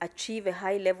achieve a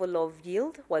high level of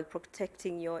yield while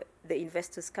protecting the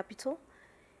investor's capital.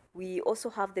 We also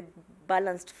have the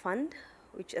Balanced Fund,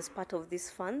 which is part of these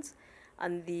funds,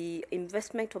 and the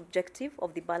investment objective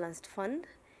of the Balanced Fund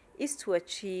is to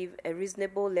achieve a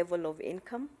reasonable level of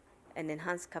income and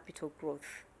enhance capital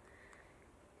growth.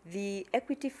 The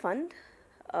Equity Fund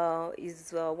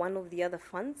is one of the other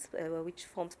funds which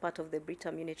forms part of the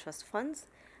Britam Unit Trust Funds,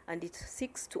 and it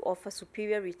seeks to offer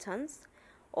superior returns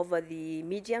over the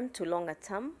medium to longer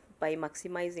term by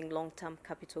maximizing long-term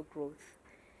capital growth.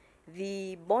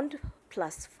 The Bond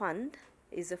Plus Fund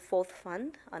is a 4th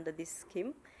fund under this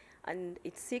scheme, and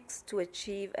it seeks to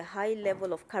achieve a high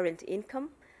level of current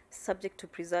income subject to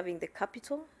preserving the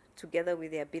capital together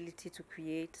with the ability to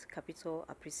create capital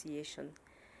appreciation.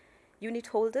 Unit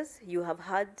holders, you have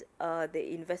had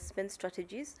the investment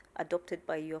strategies adopted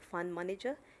by your fund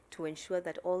manager to ensure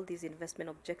that all these investment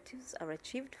objectives are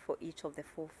achieved for each of the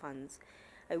 4 funds.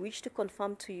 I wish to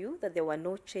confirm to you that there were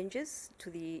no changes to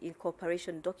the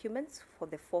incorporation documents for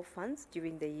the 4 funds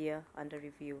during the year under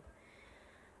review.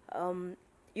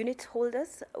 Unit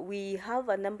holders, we have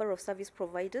a number of service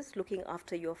providers looking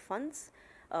after your funds,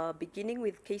 beginning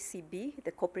with KCB,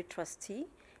 the corporate trustee,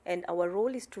 and our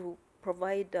role is to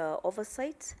provide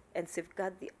oversight and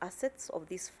safeguard the assets of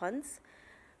these funds.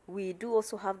 We do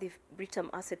also have the Britam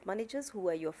Asset Managers, who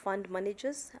are your fund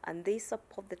managers, and they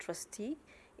support the trustee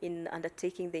in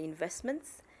undertaking the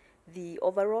investments. The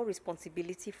overall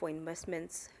responsibility for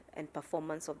investments and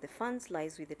performance of the funds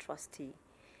lies with the trustee.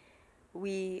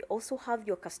 We also have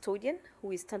your custodian,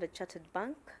 who is Standard Chartered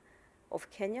Bank of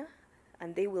Kenya,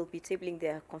 and they will be tabling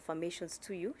their confirmations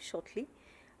to you shortly.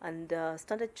 And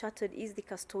Standard Chartered is the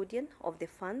custodian of the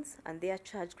funds, and they are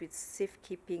charged with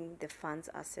safekeeping the fund's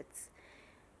assets.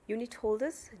 Unit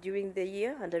holders, during the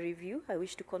year under review, I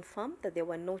wish to confirm that there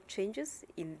were no changes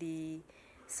in the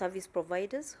service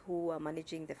providers who are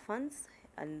managing the funds,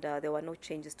 and there were no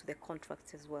changes to the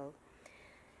contracts as well.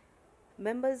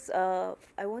 Members,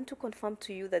 I want to confirm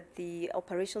to you that the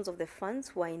operations of the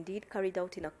funds were indeed carried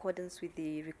out in accordance with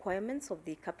the requirements of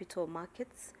the capital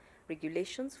markets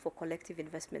regulations for collective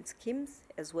investment schemes,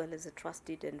 as well as the trust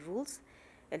deed and rules.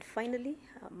 And finally,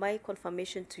 my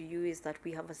confirmation to you is that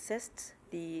we have assessed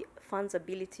the fund's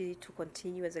ability to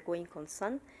continue as a going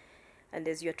concern. And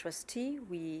as your trustee,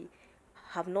 we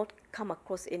have not come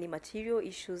across any material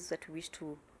issues that we wish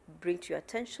to bring to your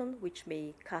attention, which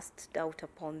may cast doubt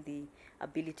upon the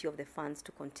ability of the funds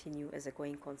to continue as a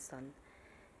going concern.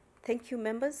 Thank you,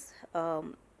 members,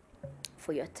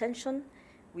 for your attention.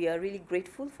 We are really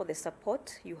grateful for the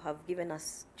support you have given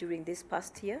us during this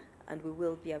past year, and we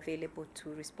will be available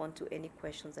to respond to any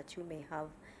questions that you may have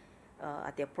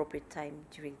at the appropriate time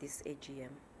during this AGM.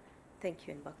 Thank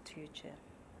you, and back to you, Chair.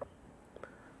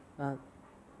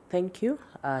 Thank you,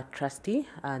 Trustee,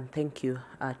 and thank you,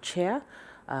 Chair.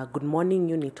 Good morning,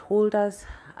 unit holders.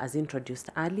 As introduced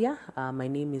earlier, my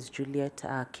name is Juliet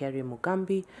Kiari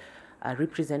Mugambi, a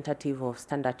representative of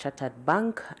Standard Chartered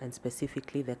Bank, and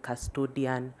specifically the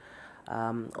custodian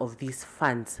of these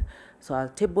funds. So I'll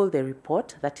table the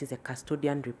report. That is a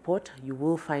custodian report. You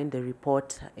will find the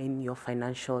report in your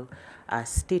financial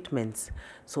statements.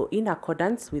 So in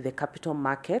accordance with the Capital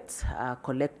Markets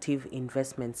Collective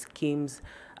Investment Schemes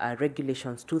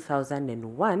Regulations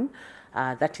 2001,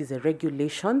 that is the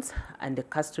regulations and the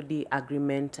custody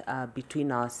agreement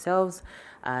between ourselves,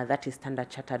 that is Standard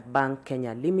Chartered Bank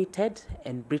Kenya Limited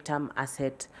and Britam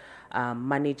Asset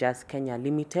Managers Kenya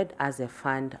Limited as a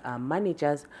fund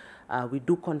managers. We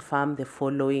do confirm the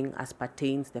following as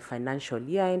pertains the financial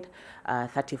year end,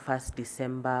 31st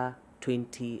December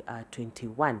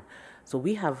 2021. So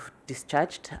we have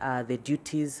discharged the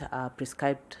duties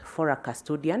prescribed for a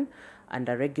custodian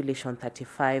under Regulation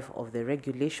 35 of the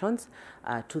regulations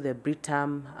to the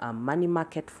Britam Money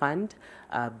Market Fund,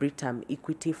 Britam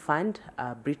Equity Fund,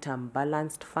 Britam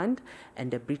Balanced Fund, and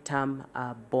the Britam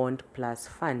Bond Plus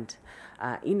Fund.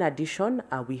 In addition,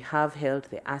 we have held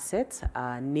the assets,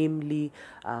 namely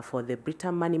for the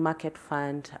Britam Money Market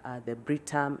Fund, the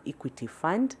Britam Equity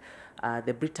Fund,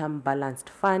 the Britam Balanced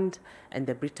Fund, and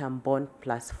the Britam Bond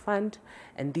Plus Fund,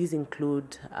 and these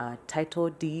include title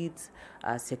deeds,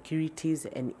 securities,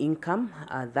 and income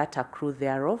that accrue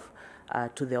thereof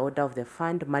to the order of the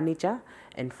fund manager,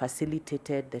 and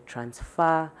facilitated the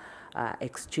transfer,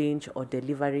 exchange, or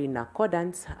delivery in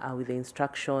accordance with the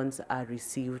instructions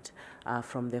received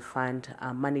from the fund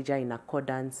manager in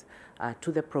accordance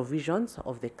to the provisions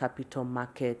of the Capital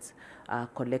Markets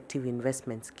Collective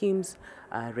Investment Schemes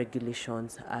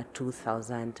Regulations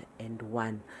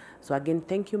 2001. So again,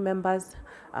 thank you, members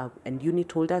and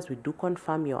unit holders. We do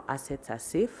confirm your assets are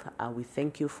safe. We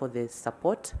thank you for the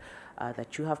support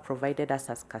that you have provided us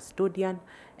as custodian,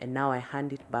 and now I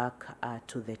hand it back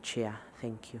to the chair.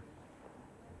 Thank you.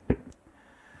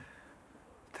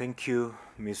 Thank you,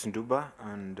 Ms. Nduba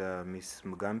and Ms.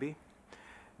 Mugambi.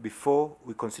 Before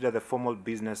we consider the formal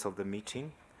business of the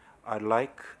meeting, I'd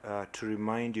like to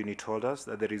remind unit holders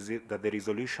that the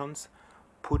resolutions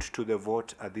put to the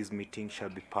vote at this meeting shall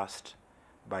be passed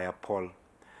by a poll.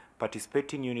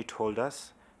 Participating unit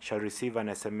holders shall receive an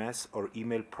SMS or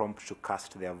email prompt to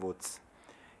cast their votes.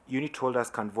 Unit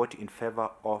holders can vote in favor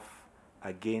of,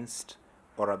 against,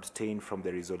 or abstain from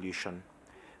the resolution.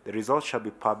 The results shall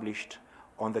be published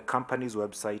on the company's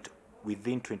website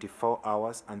within 24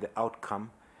 hours, and the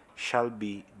outcome shall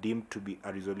be deemed to be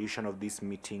a resolution of this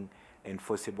meeting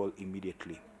enforceable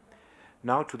immediately.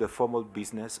 Now to the formal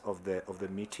business of the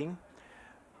meeting,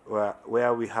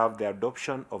 where we have the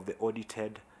adoption of the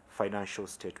audited financial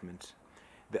statements.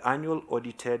 The annual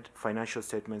audited financial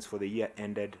statements for the year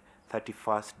ended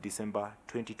 31st December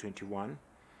 2021,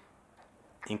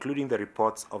 including the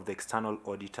reports of the external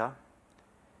auditor,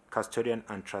 custodian,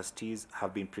 and trustees,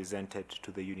 have been presented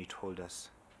to the unit holders.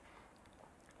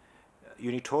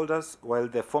 Unit holders, while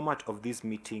the format of this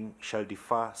meeting shall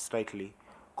differ slightly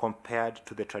compared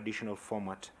to the traditional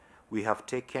format, we have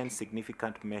taken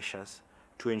significant measures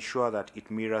to ensure that it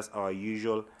mirrors our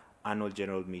usual annual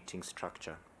general meeting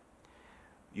structure.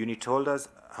 Unit holders,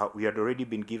 we had already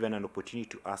been given an opportunity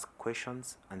to ask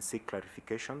questions and seek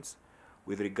clarifications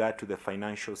with regard to the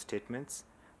financial statements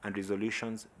and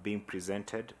resolutions being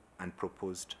presented and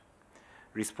proposed.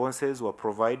 Responses were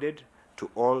provided to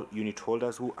all unit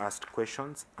holders who asked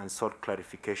questions and sought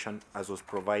clarification as was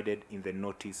provided in the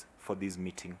notice for this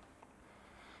meeting.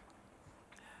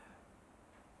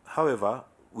 However,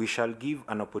 we shall give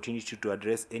an opportunity to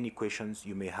address any questions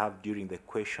you may have during the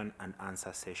question and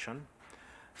answer session.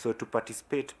 So to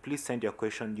participate, please send your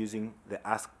question using the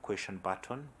Ask Question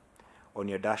button on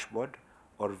your dashboard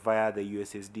or via the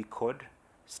USSD code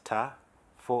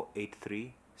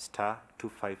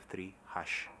 *483*253#.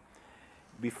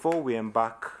 Before we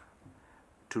embark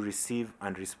to receive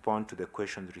and respond to the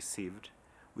questions received,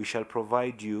 we shall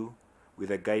provide you with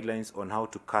the guidelines on how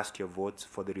to cast your votes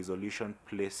for the resolution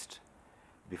placed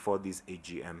before this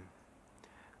AGM.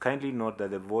 Kindly note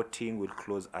that the voting will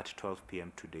close at 12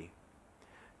 p.m. today.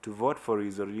 To vote for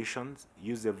resolutions,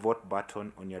 use the vote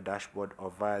button on your dashboard or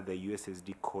via the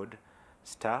USSD code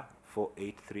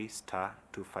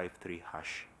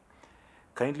 *483*253#.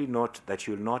 Kindly note that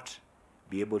you will not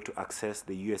be able to access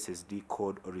the USSD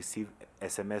code or receive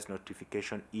SMS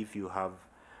notification if you have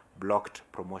blocked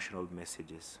promotional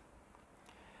messages.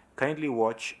 Kindly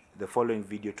watch the following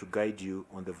video to guide you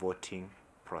on the voting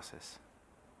process.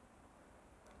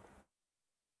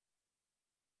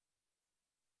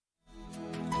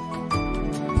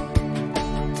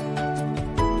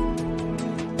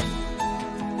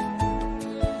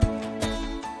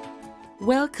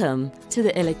 Welcome to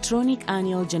the electronic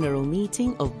annual general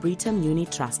meeting of Britam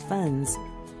Unit Trust Funds.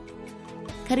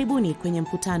 Karibuni kwenye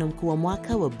mkutano mkuu wa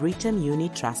mwaka wa Britam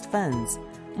Unit Trust Funds.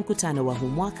 Mkutano wa huu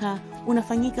mwaka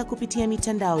unafanyika kupitia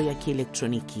mitandao ya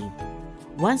kielektroniki.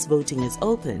 Once voting is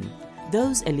open,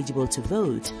 those eligible to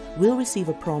vote will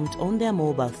receive a prompt on their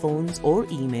mobile phones or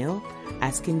email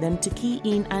asking them to key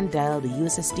in and dial the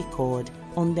USSD code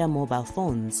on their mobile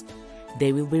phones.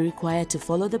 They will be required to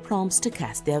follow the prompts to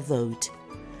cast their vote.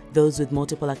 Those with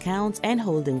multiple accounts and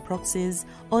holding proxies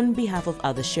on behalf of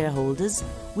other shareholders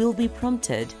will be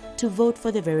prompted to vote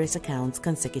for the various accounts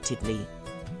consecutively.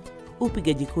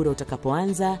 Upigaji kura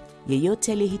utakapoanza,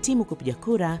 yeyote aliyehitimu kupiga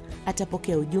kura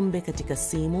atapokea ujumbe katika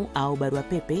simu au barua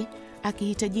pepe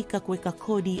akihitajika kuweka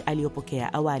kodi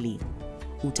aliyopokea awali.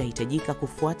 Utahitajika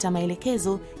kufuata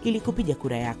maelekezo ili kupiga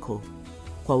kura yako.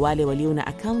 Kwa wale walio na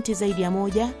akaunti zaidi ya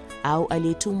moja au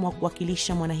aliyetumwa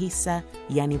kuwakilisha mwanahisa,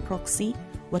 yani proxy,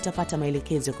 watapata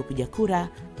maelekezo ya kupiga kura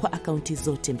kwa akaunti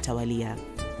zote mtawalia.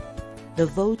 The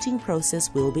voting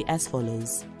process will be as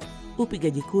follows.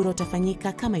 Upigaji kura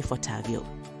utafanyika kama ifuatavyo: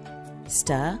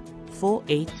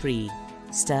 *483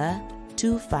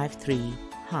 *253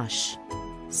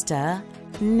 *483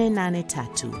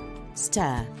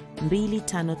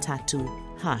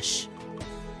 *253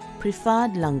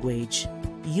 Preferred language.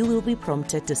 You will be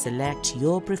prompted to select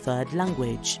your preferred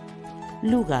language.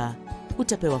 Lugha.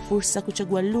 Utapewa fursa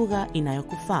kuchagua lugha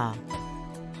inayokufaa.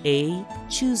 A.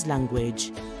 Choose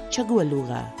language. Chagua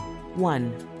lugha. 1.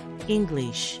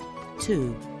 English.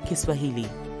 2. Kiswahili.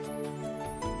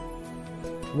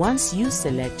 Once you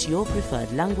select your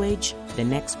preferred language, the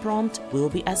next prompt will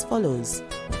be as follows.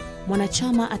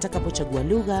 Mwanachama atakapochagua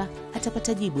lugha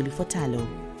atapata jibu lifuatalo: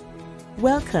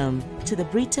 Welcome to the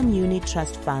Britam Unit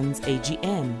Trust Funds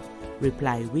AGM.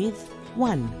 Reply with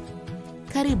 1.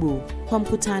 Karibu kwa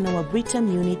mkutano wa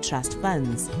Britam Unit Trust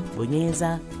Funds.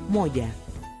 Bonyeza 1.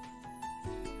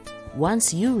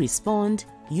 Once you respond,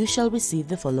 you shall receive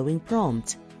the following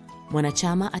prompt.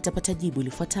 Mwanachama atapata jibu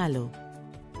lifuatalo: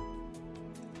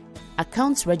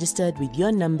 Accounts registered with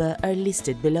your number are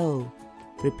listed below.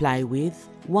 Reply with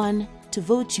 1 to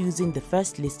vote using the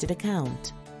first listed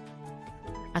account.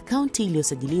 Akaunti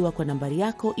iliyosajiliwa kwa nambari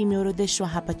yako imeorodheshwa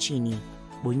hapa chini.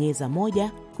 Bonyeza 1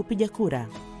 kupiga kura.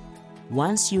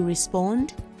 Once you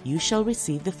respond, you shall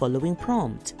receive the following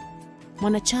prompt.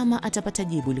 Mwanachama atapata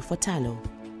jibu lifuatalo: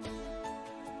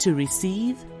 To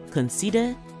receive,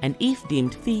 consider, and if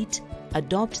deemed fit,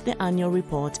 adopt the annual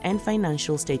report and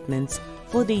financial statements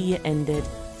for the year ended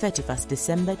 31st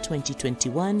December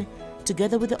 2021,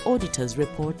 together with the auditor's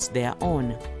reports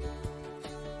thereon.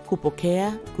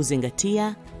 Kupokea,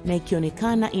 kuzingatia, na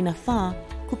ikionekana inafaa,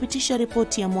 kupitisha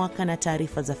ripoti ya mwaka na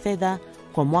taarifa za fedha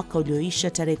kwa mwaka ulioisha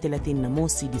tarehe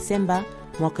 31 Disemba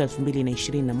mwaka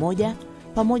 2021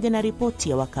 pamoja na ripoti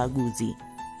ya wakaguzi.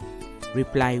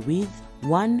 Reply with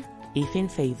 1 if in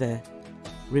favor.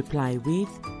 Reply with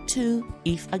 2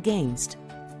 if against.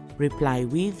 Reply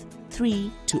with 3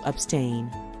 to abstain.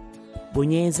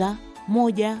 Bonyeza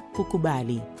 1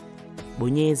 kukubali.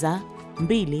 Bonyeza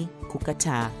 2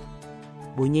 kukataa.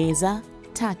 Bonyeza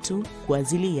 3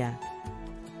 kuazilia.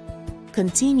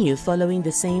 Continue following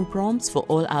the same prompts for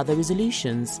all other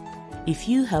resolutions. If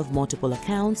you have multiple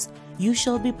accounts, you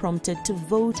shall be prompted to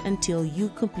vote until you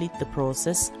complete the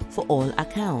process for all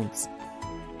accounts.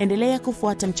 endelea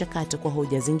kufuata mchakato kwa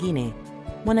hoja zingine.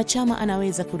 Mwanachama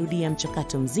anaweza kurudia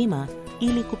mchakato mzima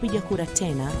ili kupiga kura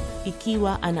tena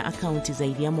ikiwa ana akaunti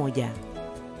zaidi ya moja.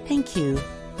 Thank you.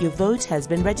 Your vote has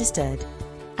been registered.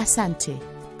 Asante.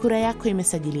 Kura yako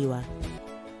imesajiliwa.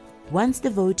 Once the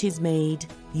vote is made,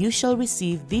 you shall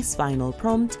receive this final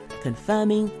prompt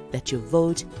confirming that your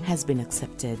vote has been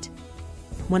accepted.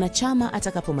 Mwanachama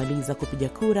atakapomaliza kupiga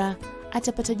kura,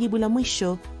 atapata jibu la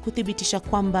mwisho kuthibitisha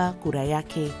kwamba kura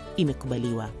yake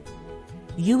imekubaliwa.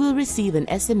 You will receive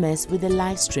an SMS with a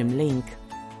live stream link.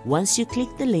 Once you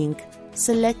click the link,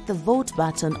 select the vote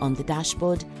button on the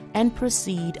dashboard and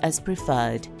proceed as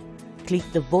preferred. Click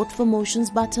the Vote for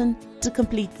Motions button to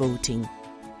complete voting.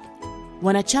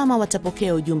 Wanachama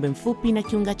watapokea ujumbe mfupi na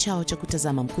kiunga chao cha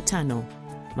kutazama mkutano.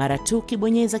 Mara tu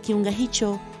ukibonyeza kiunga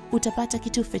hicho, utapata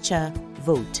kitufe cha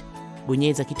Vote.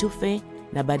 Bonyeza kitufe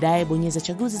na baadaye bonyeza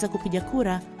chaguzi za kupiga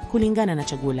kura kulingana na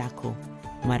chaguo lako.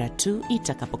 Mara tu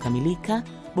itakapokamilika,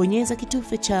 bonyeza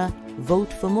kitufe cha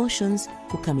Vote for Motions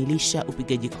kukamilisha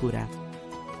upigaji kura.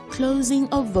 Closing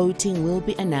of voting will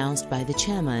be announced by the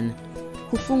chairman.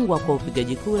 Kufungwa kwa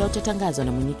upigaji kura utatangazwa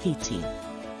na mwenyekiti.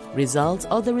 Results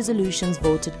of the resolutions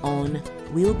voted on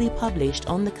will be published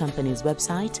on the company's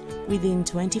website within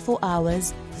 24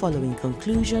 hours following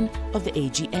conclusion of the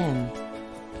AGM.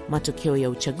 Matokeo ya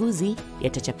uchaguzi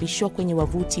yatachapishwa kwenye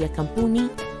wavuti ya kampuni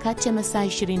kati ya masaa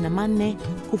 24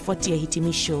 kufuatia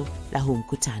hitimisho la huu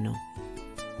mkutano.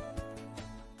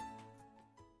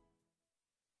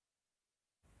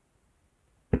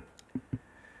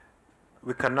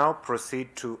 We can now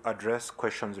proceed to address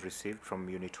questions received from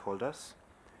unit holders.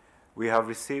 We have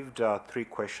received 3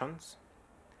 questions.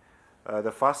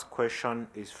 The first question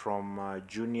is from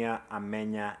Junior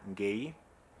Amenya Ngei.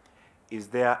 Is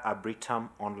there a Britam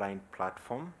online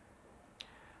platform?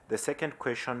 The second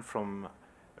question from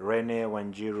Rene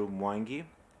Wanjiru Mwangi.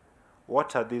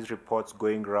 What are these reports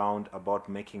going round about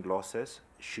making losses?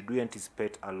 Should we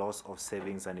anticipate a loss of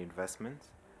savings and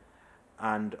investments?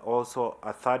 And also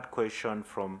a third question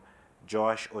from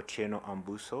Josh Otieno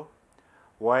Ambuso.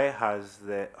 Why has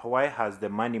the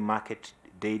money market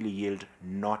daily yield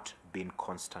not been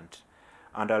constant?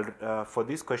 And for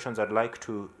these questions, I'd like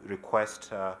to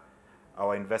request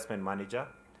our investment manager,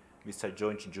 Mr.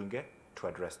 John Njunge, to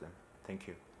address them. Thank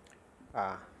you.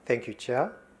 Thank you,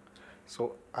 Chair.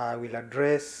 So I will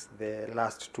address the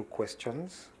last 2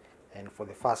 questions. And for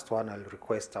the first one, I'll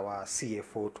request our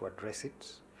CFO to address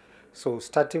it. So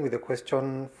starting with the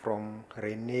question from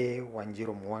Rene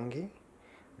Wanjiru Mwangi,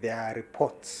 there are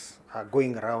reports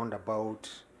going around about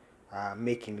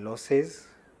making losses.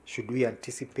 Should we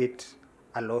anticipate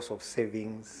a loss of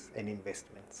savings and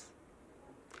investments?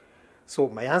 So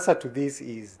my answer to this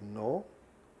is no.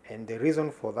 And the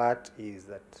reason for that is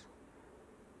that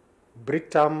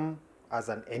Britam as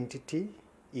an entity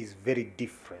is very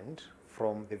different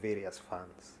from the various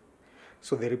funds.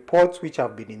 So the reports which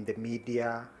have been in the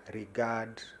media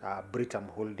regard Britam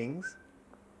Holdings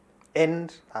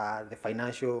and the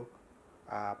financial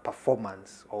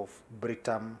performance of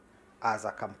Britam as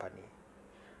a company.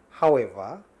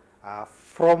 However,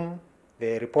 from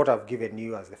the report I've given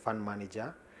you as the fund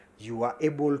manager, you are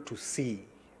able to see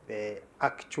the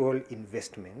actual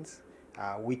investments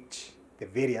which the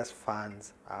various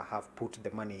funds have put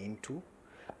the money into.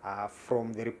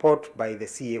 From the report by the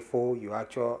CFO,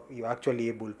 you're actually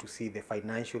able to see the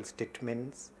financial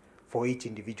statements for each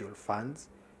individual funds,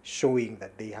 showing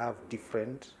that they have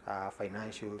different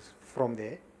financials from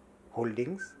the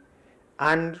holdings,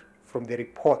 and from the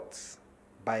reports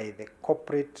by the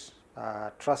corporate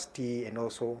trustee and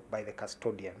also by the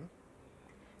custodian,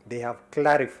 they have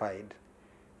clarified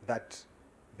that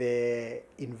the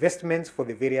investments for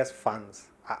the various funds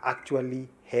are actually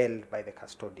held by the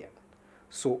custodian.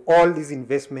 So all these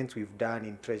investments we've done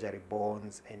in treasury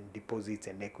bonds and deposits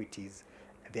and equities,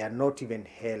 they are not even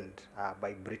held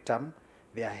by Britam.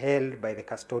 They are held by the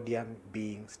custodian,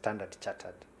 being Standard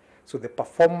Chartered. So the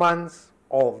performance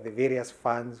of the various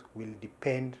funds will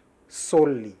depend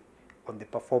solely on the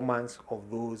performance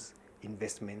of those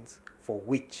investments for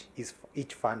which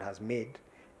each fund has made,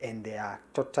 and they are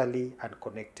totally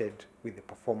unconnected with the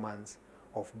performance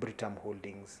of Britam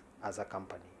Holdings as a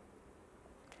company.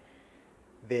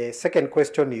 The second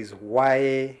question is,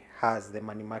 why has the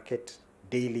money market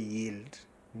daily yield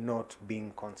not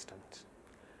been constant?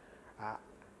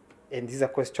 And this is a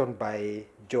question by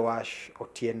Joash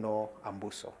Otieno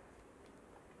Ambuso.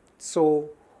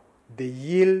 So the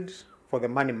yield for the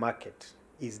money market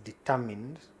is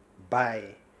determined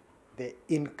by the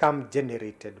income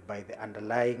generated by the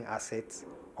underlying assets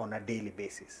on a daily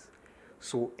basis.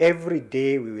 So every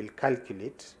day we will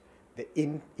calculate the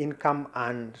income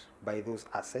earned by those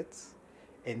assets,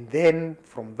 and then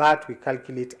from that we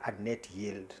calculate a net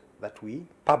yield that we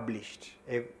publish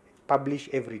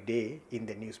every day in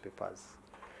the newspapers.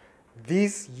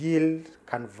 This yield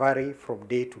can vary from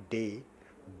day to day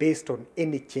based on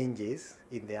any changes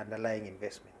in the underlying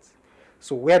investments.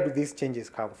 So where do these changes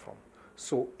come from?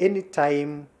 So any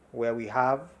time where we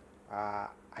have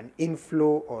an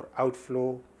inflow or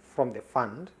outflow from the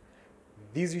fund,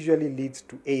 this usually leads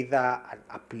to either an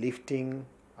uplifting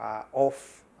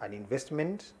of an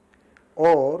investment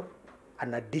or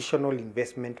an additional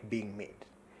investment being made.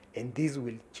 And this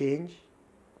will change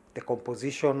the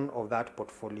composition of that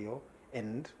portfolio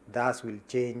and thus will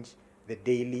change the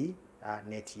daily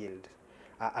net yield.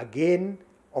 Again,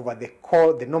 over the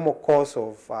normal course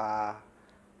of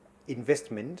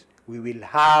investment, we will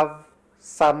have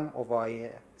some of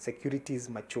our securities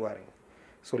maturing.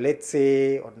 So let's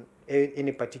say on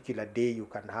any particular day you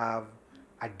can have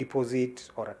a deposit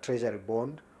or a treasury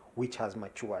bond which has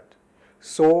matured.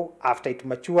 So after it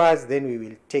matures, then we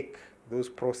will take those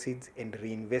proceeds and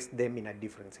reinvest them in a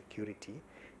different security.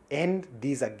 And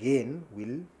this again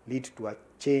will lead to a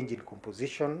change in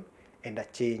composition and a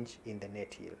change in the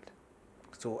net yield.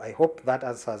 So I hope that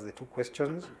answers the two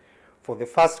questions. For the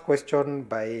first question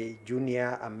by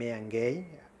Junior Ameangay,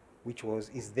 which was,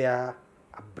 is there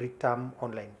a Britam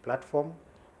online platform?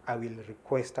 I will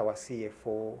request our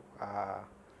CFO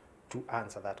to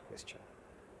answer that question.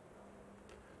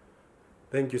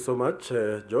 Thank you so much,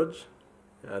 George.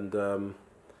 And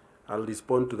I'll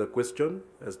respond to the question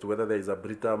as to whether there is a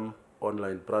Britam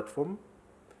online platform.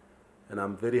 And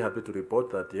I'm very happy to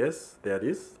report that yes, there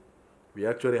is. We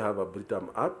actually have a Britam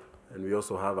app, and we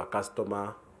also have a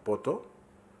customer portal.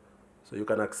 So you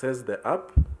can access the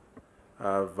app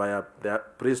via the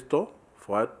Play Store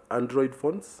for Android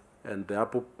phones and the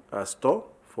Apple Store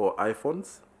for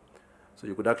iPhones. So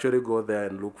you could actually go there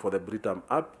and look for the Britam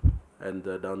app and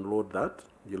download that.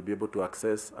 You'll be able to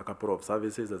access a couple of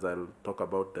services, as I'll talk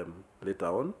about them later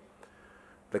on.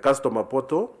 The customer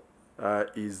portal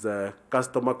is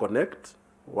Customer Connect,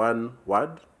 one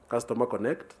word,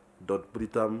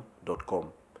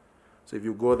 customerconnect.britam.com. So if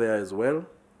you go there as well,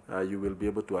 you will be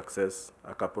able to access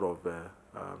a couple of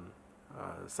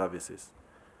services.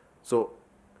 So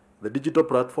the digital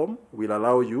platform will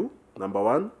allow you, number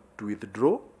one, to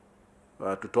withdraw,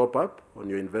 to top up on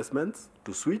your investments,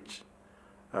 to switch,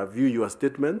 view your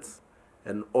statements,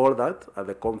 and all that at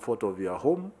the comfort of your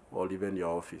home or even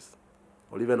your office,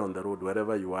 or even on the road,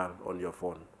 wherever you are on your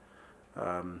phone.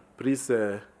 Please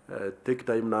take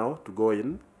time now to go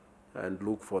in and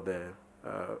look for the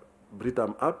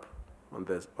Britam app on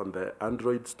the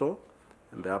Android store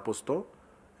and the Apple store,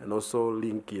 and also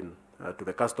link in to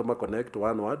the Customer Connect,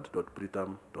 one word,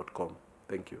 .britam.com.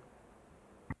 Thank you.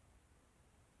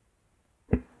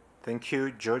 Thank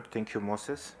you, George. Thank you,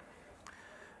 Moses.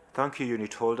 Thank you,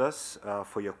 unit holders,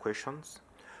 for your questions.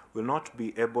 We'll not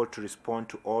be able to respond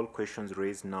to all questions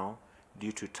raised now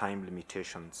due to time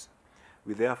limitations.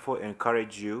 We therefore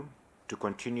encourage you to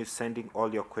continue sending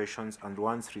all your questions, and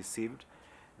once received,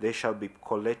 they shall be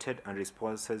collated and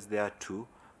responses thereto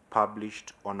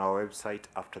published on our website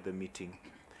after the meeting.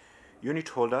 Unit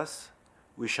holders,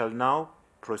 we shall now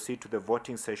proceed to the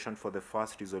voting session for the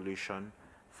first resolution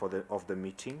of the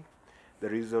meeting. The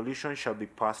resolution shall be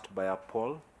passed by a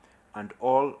poll, and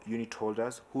all unit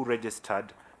holders who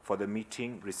registered for the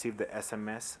meeting receive the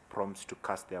SMS prompts to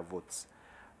cast their votes.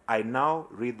 I now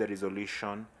read the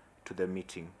resolution to the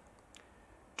meeting.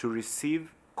 To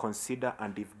receive, consider,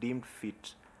 and if deemed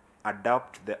fit,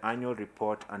 adopt the annual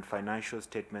report and financial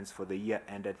statements for the year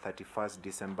ended 31st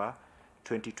December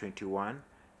 2021,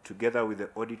 together with the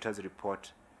auditor's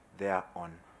report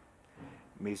thereon.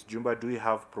 Ms. Jumba, do you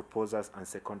have proposers and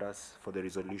seconders for the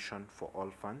resolution for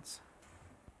all funds?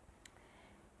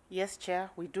 Yes, Chair,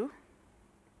 we do.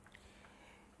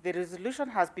 The resolution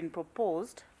has been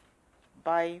proposed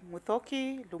by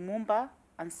Muthoki Lumumba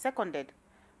and seconded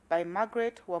by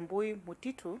Margaret Wambui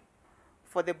Mutitu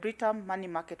for the Britam Money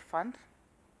Market Fund.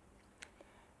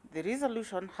 The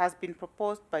resolution has been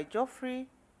proposed by Geoffrey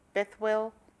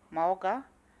Bethwell Maoga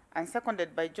and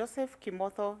seconded by Joseph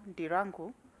Kimotho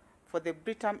Ndirangu for the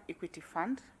Britam Equity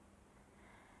Fund.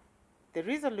 The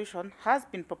resolution has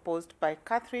been proposed by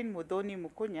Catherine Mudhoni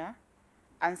Mukunya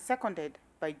and seconded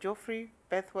by Geoffrey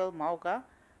Bethwell Maoga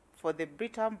for the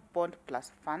Britam Bond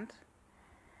Plus Fund.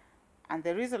 And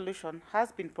the resolution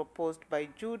has been proposed by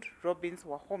Jude Robbins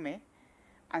Wahome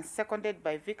and seconded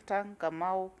by Victor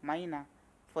Gamau Maina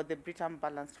for the Britam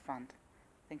Balanced Fund.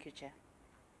 Thank you, Chair.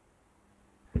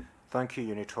 Thank you,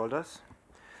 unit holders.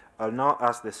 I'll now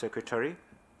ask the Secretary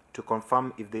to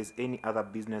confirm if there is any other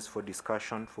business for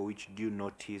discussion for which due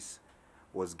notice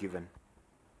was given.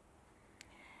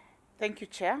 Thank you,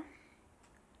 Chair.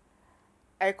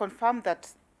 I confirm that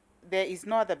there is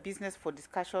no other business for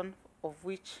discussion of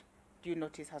which due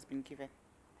notice has been given.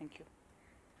 Thank you.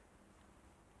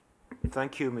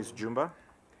 Thank you, Ms. Jumba.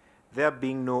 There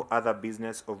being no other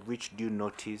business of which due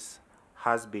notice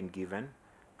has been given,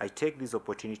 I take this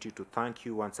opportunity to thank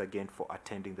you once again for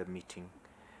attending the meeting.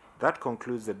 That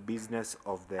concludes the business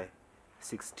of the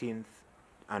 16th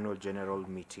Annual General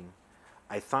Meeting.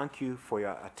 I thank you for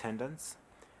your attendance,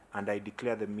 and I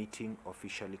declare the meeting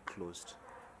officially closed.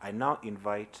 I now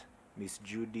invite Ms.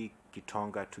 Judy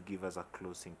Kitonga to give us a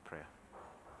closing prayer.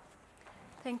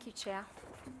 Thank you, Chair.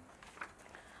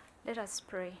 Let us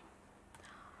pray.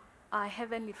 Our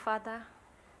Heavenly Father,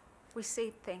 we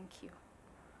say thank you.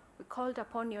 We called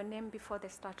upon your name before the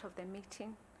start of the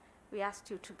meeting. We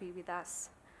asked you to be with us,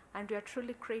 and we are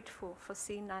truly grateful for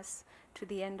seeing us to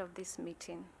the end of this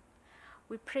meeting.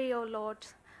 We pray, O Lord,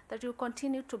 that you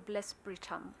continue to bless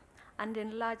Britam and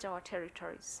enlarge our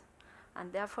territories.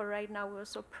 And therefore, right now, we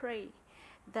also pray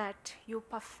that you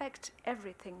perfect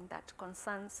everything that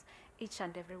concerns each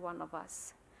and every one of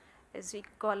us. As we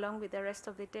go along with the rest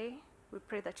of the day, we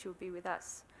pray that you'll be with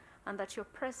us and that your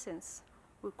presence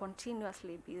will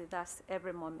continuously be with us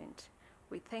every moment.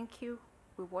 We thank you,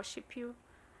 we worship you,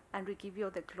 and we give you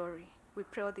all the glory. We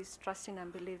pray all this trusting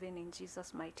and believing in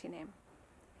Jesus' mighty name.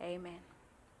 Amen.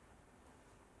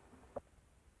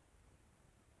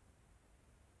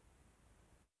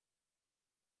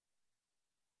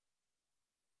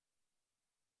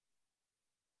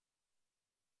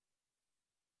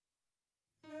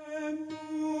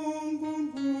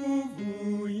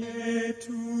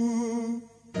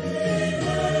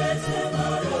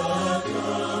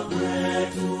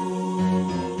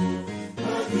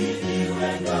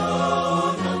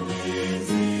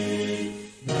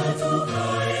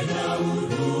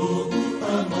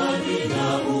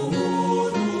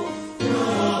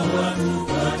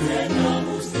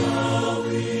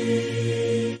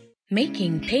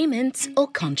 Making payments or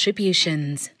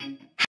contributions.